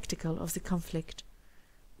the spectacle of the conflict.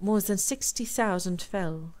 More than 60,000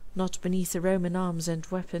 fell, not beneath the Roman arms and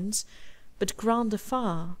weapons, but grander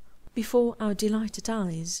far, before our delighted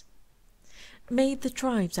eyes. May the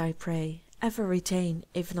tribes, I pray, ever retain,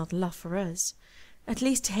 if not love for us, at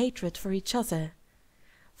least hatred for each other.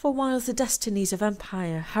 For while the destinies of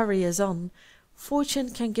empire hurry us on, fortune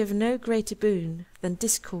can give no greater boon than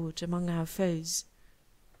discord among our foes.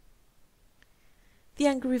 The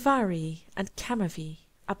Angrivari and Camavi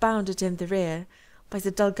are bounded in the rear by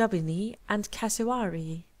the Dalgabini and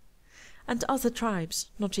Cassowari, and other tribes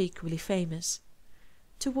not equally famous.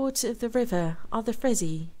 Towards the river are the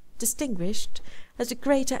Frisi, distinguished as the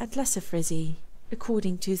Greater and Lesser Frisi,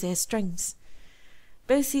 according to their strength.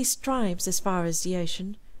 Both these tribes, as far as the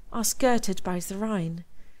ocean, are skirted by the Rhine,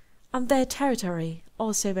 and their territory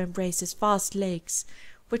also embraces vast lakes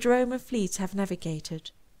which Roman fleets have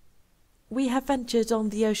navigated. We have ventured on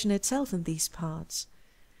the ocean itself in these parts.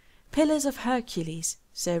 Pillars of Hercules,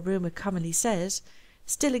 so rumour commonly says,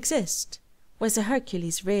 still exist, whether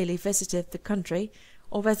Hercules really visited the country,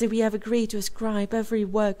 or whether we have agreed to ascribe every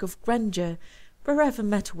work of grandeur wherever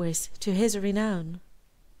met with to his renown.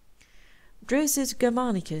 Drusus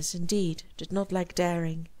Germanicus, indeed, did not lack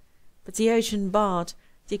daring, but the ocean barred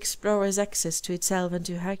the explorer's access to itself and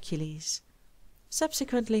to Hercules.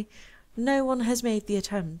 Subsequently, no one has made the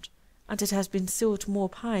attempt, and it has been thought more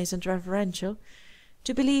pious and reverential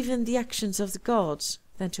to believe in the actions of the gods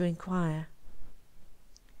than to inquire.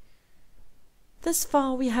 Thus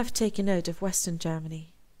far we have taken note of western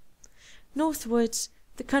Germany. Northwards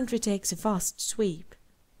the country takes a vast sweep.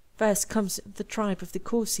 First comes the tribe of the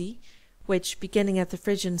Corsi, which, beginning at the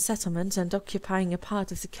Phrygian settlements and occupying a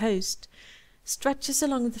part of the coast, stretches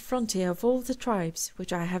along the frontier of all the tribes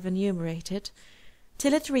which I have enumerated,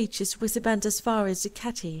 till it reaches with the bend as far as the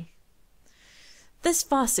Chatti. This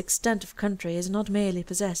vast extent of country is not merely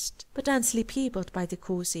possessed, but densely peopled by the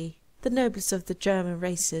Corsi, the noblest of the German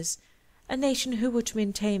races, a nation who would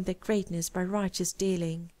maintain their greatness by righteous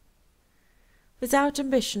dealing. Without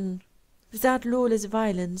ambition, without lawless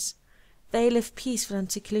violence, they live peaceful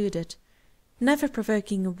and secluded, never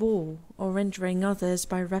provoking a war or injuring others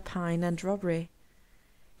by rapine and robbery.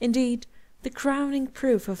 Indeed, the crowning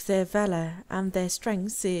proof of their valour and their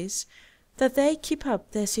strength is, that they keep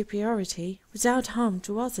up their superiority without harm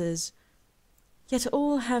to others. Yet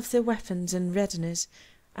all have their weapons in readiness,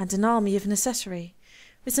 and an army if necessary,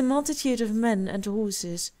 With a multitude of men and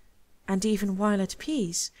horses, and even while at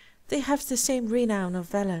peace, they have the same renown of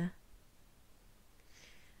valour.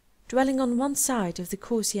 Dwelling on one side of the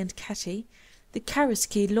Corsi and Catti, the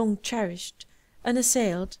Cherusci long cherished,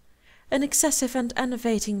 unassailed, an excessive and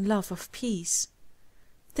enervating love of peace.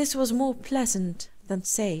 This was more pleasant than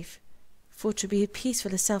safe, for to be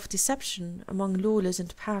peaceful is self-deception among lawless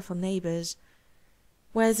and powerful neighbours.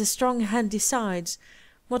 Where the strong hand decides,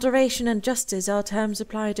 moderation and justice are terms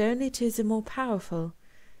applied only to the more powerful.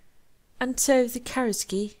 And so the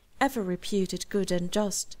Cherusci, ever reputed good and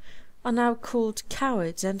just, are now called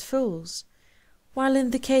cowards and fools, while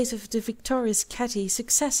in the case of the victorious Catti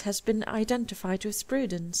success has been identified with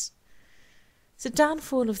prudence. The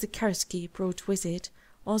downfall of the Cherusci brought with it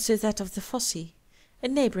also that of the Fossi, a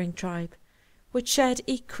neighbouring tribe, which shared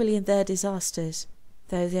equally in their disasters,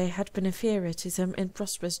 though they had been inferior to them in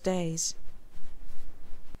prosperous days.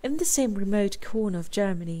 In the same remote corner of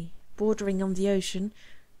Germany, bordering on the ocean,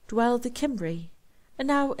 dwell the Cimbri, a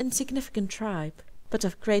now insignificant tribe, but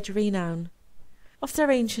of great renown. Of their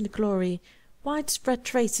ancient glory widespread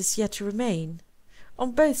traces yet remain.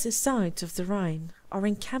 On both sides of the Rhine are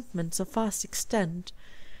encampments of vast extent,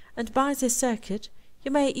 and by their circuit you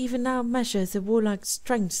may even now measure the warlike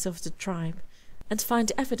strength of the tribe, and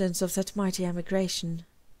find evidence of that mighty emigration.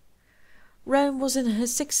 Rome was in her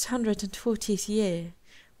 640th year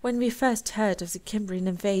when we first heard of the Cimbrian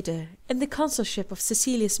invader in the consulship of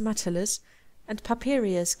Caecilius Metellus and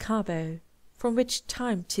Papirius Carbo, from which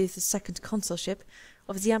time to the second consulship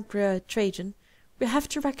of the Emperor Trajan we have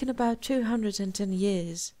to reckon about 210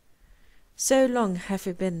 years. So long have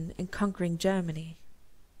we been in conquering Germany.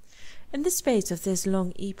 In the space of this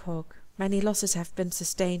long epoch many losses have been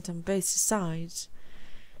sustained on both sides.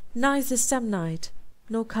 Neither Samnite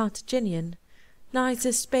nor Carthaginian,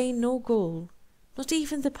 neither Spain nor Gaul, not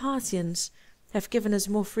even the Parthians, have given us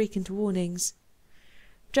more frequent warnings.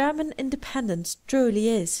 German independence truly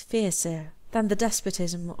is fiercer than the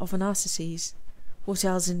despotism of Narcissus. What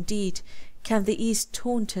else indeed can the East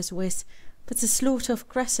taunt us with but the slaughter of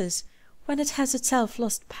Crassus, when it has itself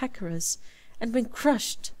lost Pacorus and been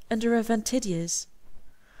crushed under a Ventidius?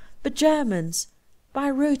 But Germans, by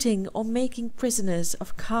routing or making prisoners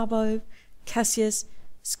of Carbo, Cassius,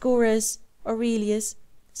 Scaurus, Aurelius,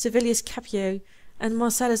 Servilius Capio, and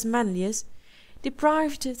Marcellus Manlius,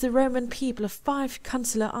 deprived the Roman people of 5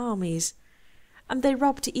 consular armies, and they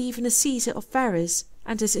robbed even a Caesar of Varus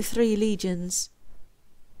and his 3 legions.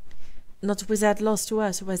 Not without loss to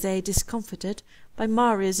us were they discomfited by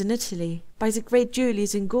Marius in Italy, by the great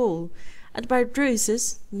Julius in Gaul, and by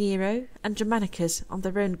Drusus, Nero, and Germanicus on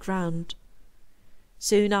their own ground.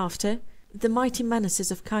 Soon after, the mighty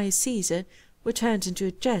menaces of Gaius Caesar were turned into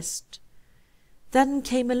a jest. Then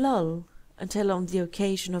came a lull, until on the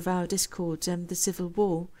occasion of our discords and the civil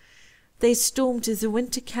war, they stormed the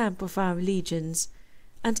winter camp of our legions,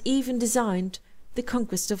 and even designed the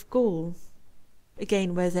conquest of Gaul.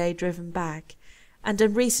 Again were they driven back, and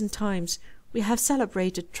in recent times we have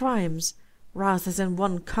celebrated triumphs rather than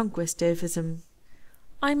won conquest over them.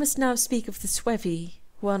 I must now speak of the Suevi,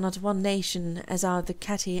 who are not one nation as are the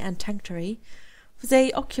Catti and Tencteri, for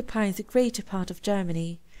they occupy the greater part of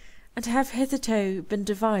Germany, and have hitherto been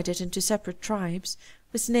divided into separate tribes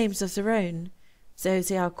with names of their own, though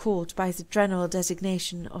they are called by the general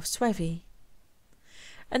designation of Suevi.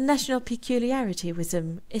 A national peculiarity with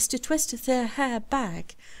them is to twist their hair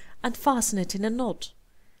back and fasten it in a knot.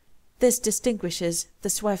 This distinguishes the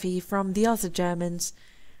Suevi from the other Germans,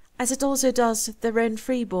 as it also does their own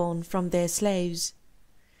freeborn from their slaves.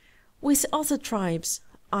 With other tribes,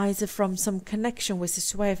 either from some connection with the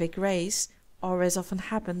Suevic race, or, as often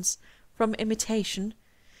happens, from imitation,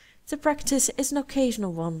 the practice is an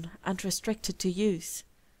occasional one and restricted to youth.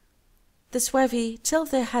 The Suevi, till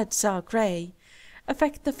their heads are grey,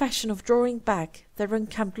 affect the fashion of drawing back their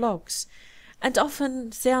unkempt locks, and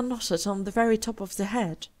often they are knotted on the very top of the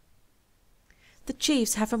head. The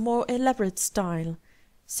chiefs have a more elaborate style,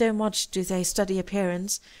 so much do they study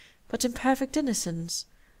appearance, but in perfect innocence,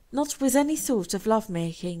 not with any thought of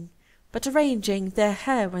love-making, but arranging their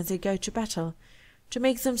hair when they go to battle, to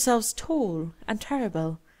make themselves tall and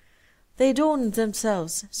terrible. They adorn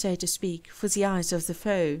themselves, so to speak, for the eyes of the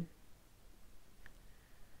foe.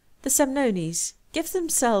 The Semnones give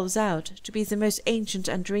themselves out to be the most ancient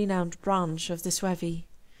and renowned branch of the Suevi.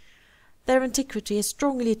 Their antiquity is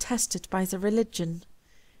strongly attested by their religion.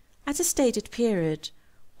 At a stated period,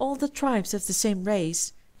 all the tribes of the same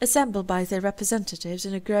race assemble by their representatives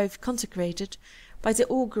in a grove consecrated by the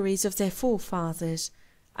auguries of their forefathers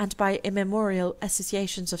and by immemorial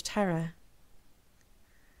associations of terror.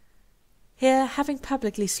 Here, having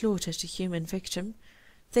publicly slaughtered a human victim,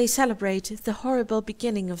 They celebrate the horrible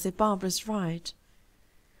beginning of the barbarous rite.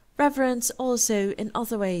 Reverence also in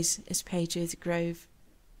other ways is paid to the grove.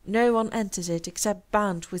 No one enters it except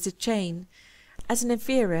bound with a chain, as an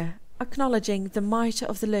inferior, acknowledging the might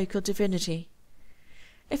of the local divinity.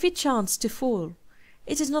 If he chance to fall,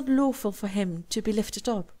 it is not lawful for him to be lifted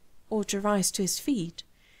up, or to rise to his feet.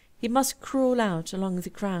 He must crawl out along the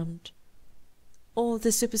ground. All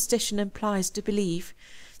the superstition implies the belief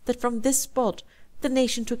that from this spot the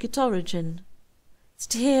nation took its origin,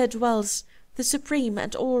 that here dwells the supreme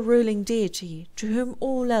and all-ruling deity, to whom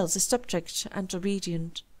all else is subject and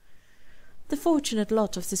obedient. The fortunate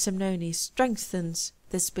lot of the Semnones strengthens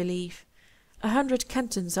this belief. 100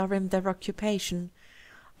 cantons are in their occupation,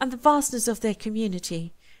 and the vastness of their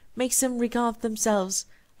community makes them regard themselves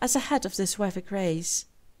as ahead of the Suevic race.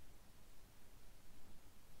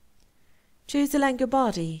 To the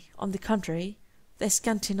Langobardi, on the contrary, their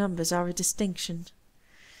scanty numbers are a distinction.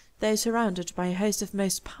 Though surrounded by a host of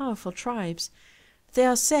most powerful tribes, they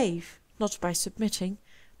are safe, not by submitting,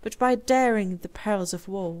 but by daring the perils of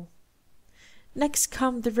war. Next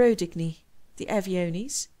come the Rhodigni, the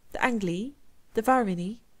Eviones, the Anglii, the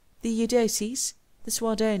Varini, the Eudoces, the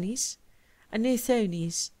Suardones, and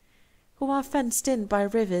Neuthones, who are fenced in by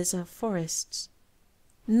rivers or forests.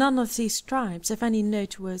 None of these tribes have any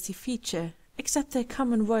noteworthy feature except their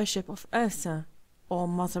common worship of Eartha, or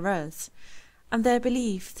Mother Earth, and their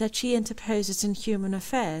belief that she interposes in human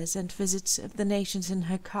affairs and visits the nations in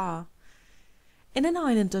her car. In an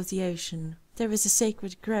island of the ocean there is a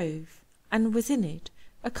sacred grove, and within it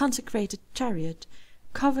a consecrated chariot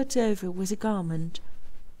covered over with a garment.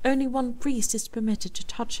 Only one priest is permitted to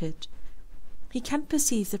touch it. He can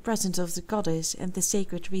perceive the presence of the goddess in the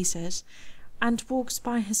sacred recess, and walks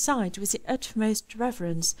by her side with the utmost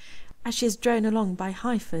reverence as she is drawn along by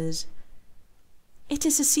heifers. It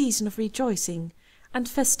is a season of rejoicing, and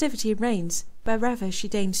festivity reigns wherever she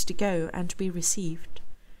deigns to go and be received.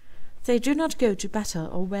 They do not go to battle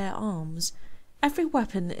or wear arms. Every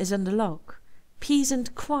weapon is under lock. Peace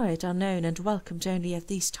and quiet are known and welcomed only at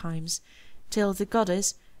these times, till the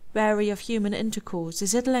goddess, weary of human intercourse,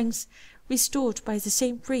 is at length restored by the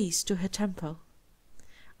same priest to her temple.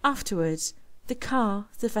 Afterwards, the car,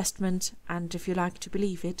 the vestment, and, if you like to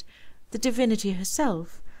believe it, the divinity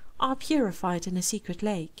herself, are purified in a secret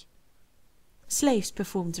lake. Slaves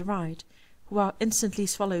perform the rite, who are instantly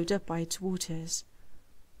swallowed up by its waters.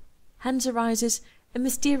 Hence arises a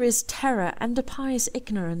mysterious terror and a pious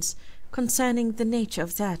ignorance concerning the nature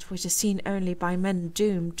of that which is seen only by men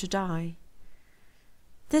doomed to die.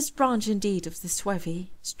 This branch indeed of the Suevi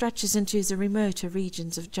stretches into the remoter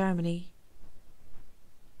regions of Germany.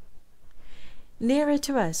 Nearer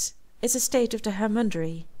to us is the state of the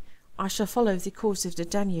Hermundari. I shall follow the course of the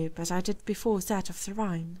Danube as I did before that of the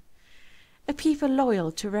Rhine. A people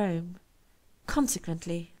loyal to Rome.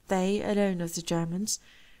 Consequently, they, alone of the Germans,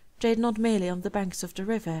 trade not merely on the banks of the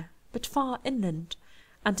river, but far inland,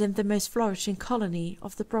 and in the most flourishing colony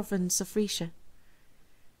of the province of Rhaetia.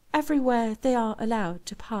 Everywhere they are allowed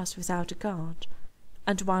to pass without a guard,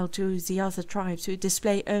 and while to the other tribes we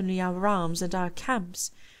display only our arms and our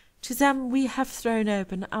camps, to them we have thrown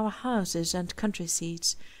open our houses and country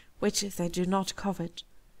seats, which they do not covet.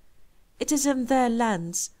 It is in their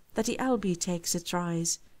lands that the Elbe takes its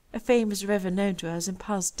rise, a famous river known to us in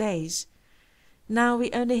past days. Now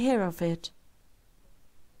we only hear of it.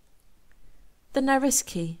 The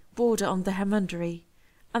Narisci border on the Hermundari,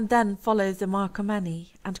 and then follow the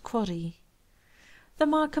Marcomanni and Quadi. The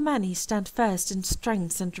Marcomanni stand first in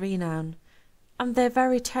strength and renown, and their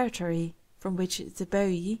very territory, from which the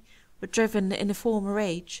Boii were driven in a former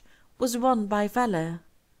age, was won by valour.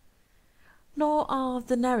 Nor are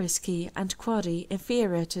the Narisci and Quadi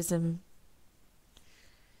inferior to them.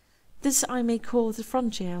 This I may call the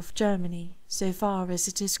frontier of Germany, so far as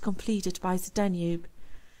it is completed by the Danube.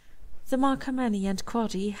 The Marcomanni and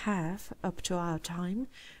Quadi have, up to our time,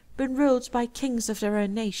 been ruled by kings of their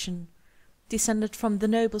own nation, descended from the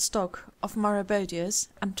noble stock of Maroboduus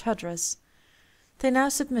and Todrus. They now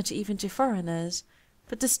submit even to foreigners,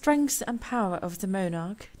 but the strength and power of the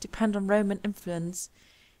monarch depend on Roman influence.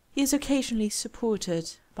 He is occasionally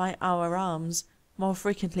supported by our arms, more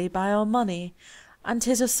frequently by our money, and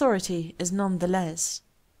his authority is none the less.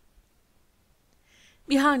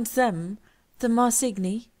 Behind them, the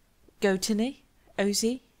Marsigni, Gotini,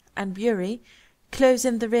 Osi, and Buri close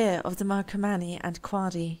in the rear of the Marcomanni and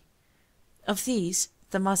Quadi. Of these,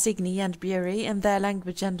 the Marsigni and Buri, in their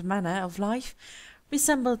language and manner of life,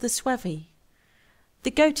 resemble the Suevi.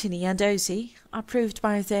 The Gotini and Osi are proved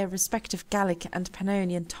by their respective Gallic and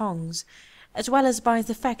Pannonian tongues, as well as by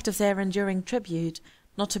the fact of their enduring tribute,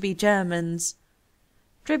 not to be Germans.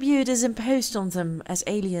 Tribute is imposed on them as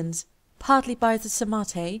aliens, partly by the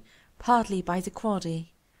Sarmatae, partly by the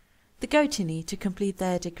Quadi. The Gotini, to complete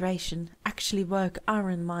their degradation, actually work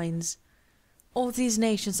iron mines. All these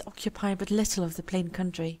nations occupy but little of the plain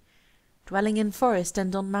country, dwelling in forest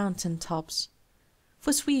and on mountain tops.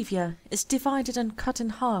 For Suevia is divided and cut in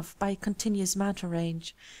half by a continuous mountain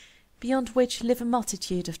range, beyond which live a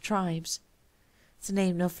multitude of tribes. The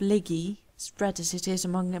name of Ligi, spread as it is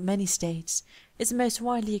among many states, is most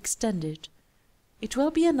widely extended. It will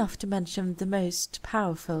be enough to mention the most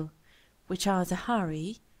powerful, which are the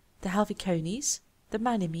Hari, the Helvicones, the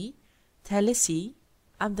Manimi, the Helissi,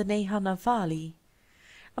 and the Nehanavali.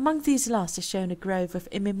 Among these last is shown a grove of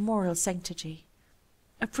immemorial sanctity.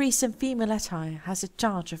 A priest in female attire has a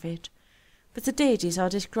charge of it, but the deities are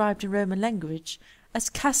described in Roman language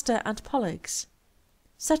as Castor and Pollux.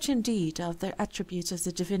 Such indeed are the attributes of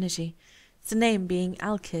the divinity, the name being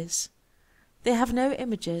Alcis. They have no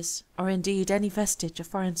images, or indeed any vestige of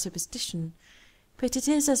foreign superstition, but it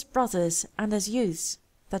is as brothers and as youths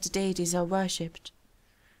that the deities are worshipped.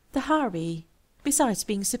 The Hari, besides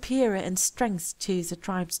being superior in strength to the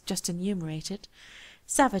tribes just enumerated,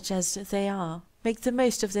 savage as they are, make the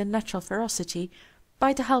most of their natural ferocity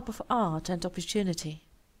by the help of art and opportunity.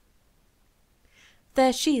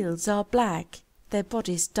 Their shields are black, their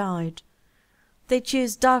bodies dyed. They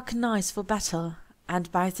choose dark nights for battle,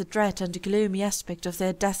 and by the dread and gloomy aspect of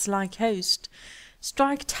their death-like host,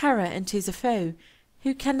 strike terror into the foe,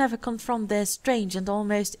 who can never confront their strange and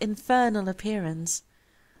almost infernal appearance.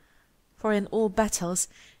 For in all battles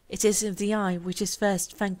it is the eye which is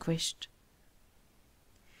first vanquished.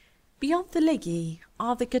 Beyond the Ligi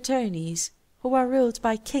are the Catones, who are ruled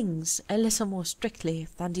by kings a little more strictly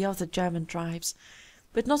than the other German tribes,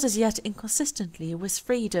 but not as yet inconsistently with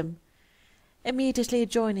freedom. Immediately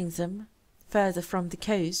adjoining them, further from the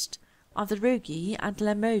coast, are the Rugi and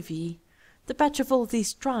Lamovi, the badge of all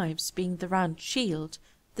these tribes being the round shield,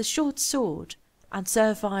 the short sword, and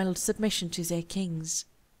servile submission to their kings.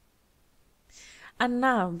 And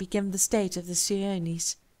now begin the state of the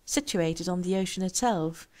Suiones, situated on the ocean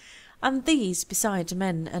itself, and these, beside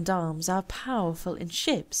men and arms, are powerful in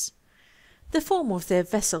ships. The form of their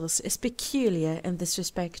vessels is peculiar in this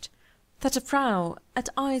respect, that a prow at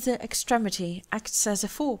either extremity acts as a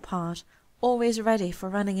forepart, always ready for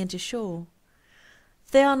running into shore.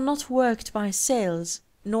 They are not worked by sails,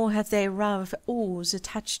 nor have they a row of oars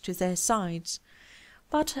attached to their sides,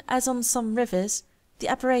 but, as on some rivers, the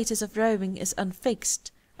apparatus of rowing is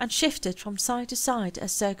unfixed, and shifted from side to side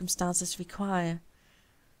as circumstances require.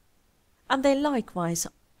 And they likewise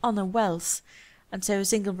honour wealth, and so a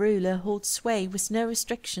single ruler holds sway with no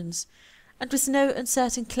restrictions, and with no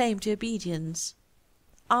uncertain claim to obedience.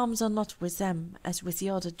 Arms are not with them, as with the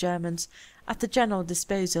other Germans, at the general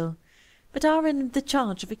disposal, but are in the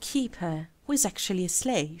charge of a keeper, who is actually a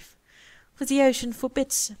slave, for the ocean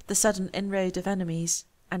forbids the sudden inroad of enemies,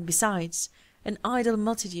 and besides, an idle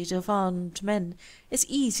multitude of armed men is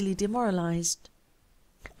easily demoralized.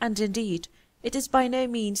 And indeed, it is by no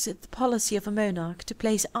means the policy of a monarch to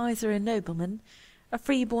place either a nobleman, a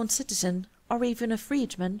free-born citizen, or even a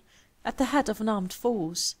freedman, at the head of an armed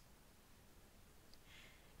force.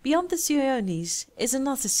 Beyond the Suiones is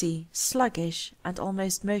another sea, sluggish and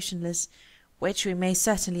almost motionless, which we may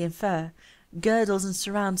certainly infer girdles and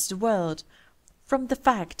surrounds the world, from the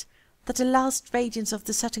fact that the last radiance of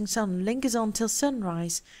the setting sun lingers on till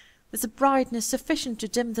sunrise, with a brightness sufficient to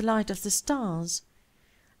dim the light of the stars.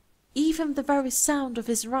 Even the very sound of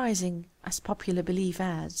his rising, as popular belief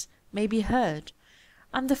adds, may be heard,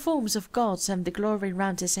 and the forms of gods and the glory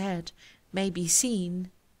round his head may be seen.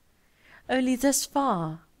 Only thus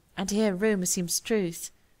far, and here rumour seems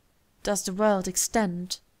truth, does the world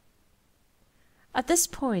extend. At this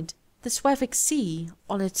point the Suevic Sea,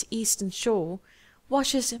 on its eastern shore,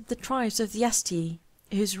 washes the tribes of the Aesti,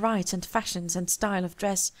 whose rites and fashions and style of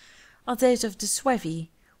dress are those of the Suevi,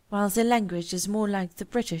 while their language is more like the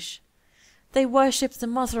British. They worship the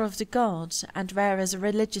mother of the gods, and wear as a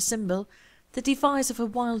religious symbol the device of a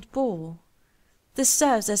wild boar. This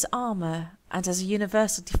serves as armour and as a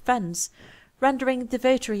universal defence, rendering the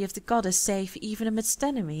votary of the goddess safe even amidst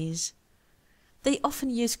enemies. They often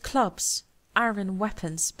use clubs, iron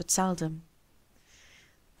weapons, but seldom.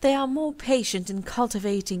 They are more patient in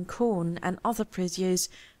cultivating corn and other produce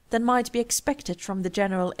than might be expected from the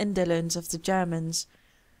general indolence of the Germans.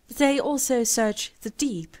 But they also search the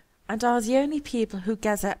deep, and are the only people who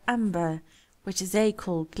gather amber, which they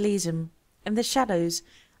call glesum, in the shallows,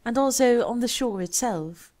 and also on the shore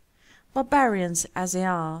itself. Barbarians as they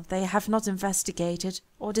are, they have not investigated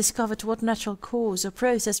or discovered what natural cause or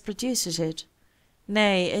process produces it.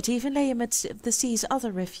 Nay, it even lay amidst the sea's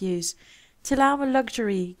other refuse, till our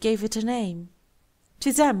luxury gave it a name.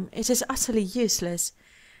 To them it is utterly useless.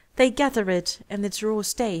 They gather it in its raw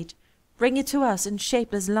state, bring it to us in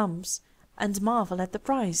shapeless lumps, and marvel at the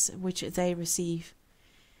price which they receive.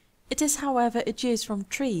 It is, however, a juice from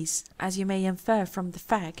trees, as you may infer from the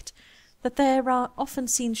fact that there are often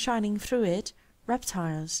seen shining through it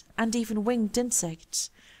reptiles and even winged insects,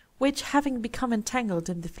 which, having become entangled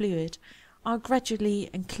in the fluid, are gradually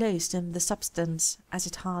enclosed in the substance as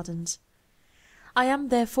it hardens. I am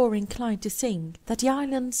therefore inclined to think that the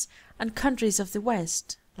islands and countries of the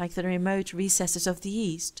West, like the remote recesses of the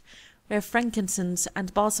East, where frankincense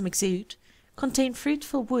and balsam exude, contain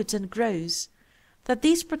fruitful woods and groves, that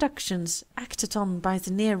these productions, acted on by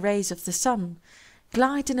the near rays of the sun,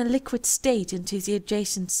 glide in a liquid state into the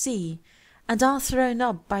adjacent sea, and are thrown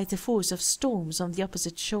up by the force of storms on the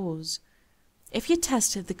opposite shores. If you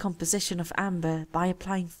test the composition of amber by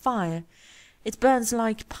applying fire, it burns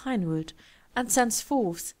like pine wood, and sends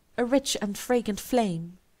forth a rich and fragrant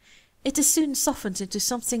flame. It is soon softened into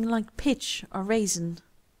something like pitch or resin.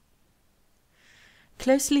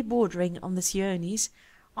 Closely bordering on the Seones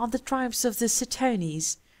are the tribes of the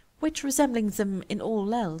Cetones, which, resembling them in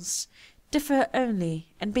all else, differ only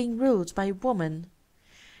in being ruled by a woman.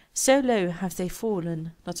 So low have they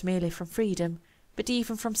fallen, not merely from freedom, but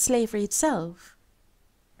even from slavery itself.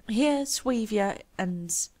 Here Suevia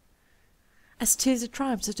ends. As to the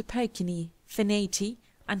tribes of the Piceni, Veneti,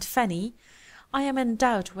 and Fenni, I am in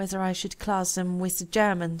doubt whether I should class them with the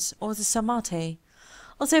Germans or the Sarmate,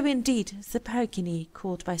 although indeed the Piceni,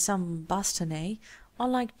 called by some Bastarnae, are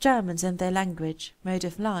like Germans in their language, mode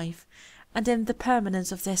of life, and in the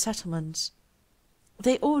permanence of their settlements.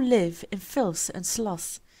 They all live in filth and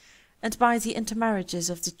sloth, and by the intermarriages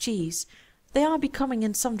of the chiefs they are becoming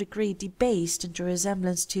in some degree debased into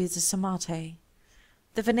resemblance to the Sarmate.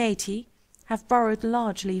 The Veneti have borrowed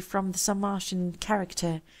largely from the Sarmatian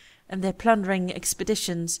character. In their plundering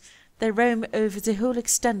expeditions they roam over the whole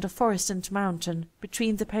extent of forest and mountain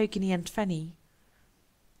between the Piceni and Fenni.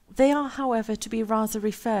 They are, however, to be rather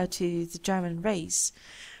referred to the German race,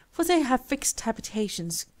 for they have fixed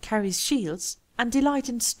habitations, carry shields, and delight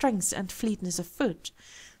in strength and fleetness of foot,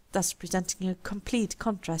 thus presenting a complete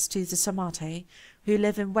contrast to the Sarmate, who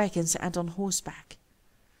live in wagons and on horseback.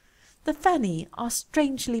 The Fenni are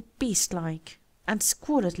strangely beast-like and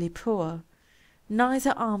squalidly poor.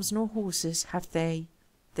 Neither arms nor horses have they.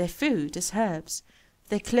 Their food is herbs,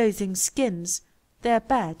 their clothing skins, their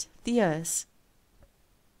bed the earth.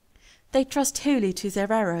 They trust wholly to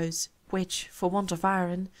their arrows, which, for want of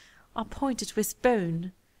iron, are pointed with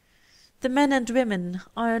bone. The men and women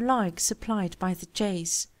are alike supplied by the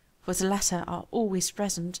chase, for the latter are always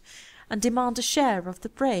present and demand a share of the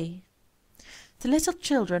prey. The little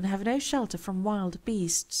children have no shelter from wild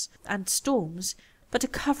beasts and storms, but a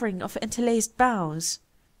covering of interlaced boughs.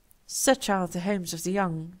 Such are the homes of the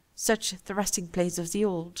young, such the resting place of the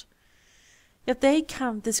old. Yet they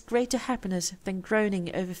count this greater happiness than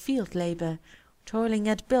groaning over field labour, toiling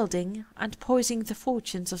at building, and poising the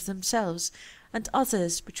fortunes of themselves and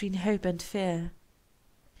others between hope and fear.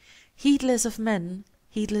 Heedless of men,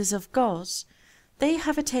 heedless of gods, they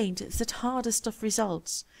have attained that hardest of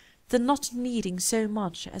results, the not needing so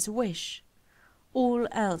much as a wish. All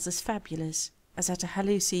else is fabulous, as at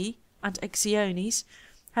Halussi and Exiones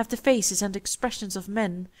have the faces and expressions of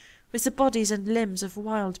men, with the bodies and limbs of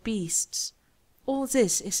wild beasts. All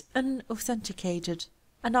this is unauthenticated,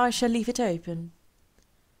 and I shall leave it open.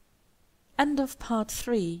 End of Part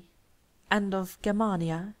 3. End of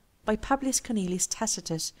Germania, by Publius Cornelius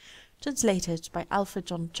Tacitus, translated by Alfred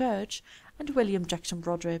John Church and William Jackson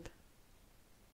Brodrib.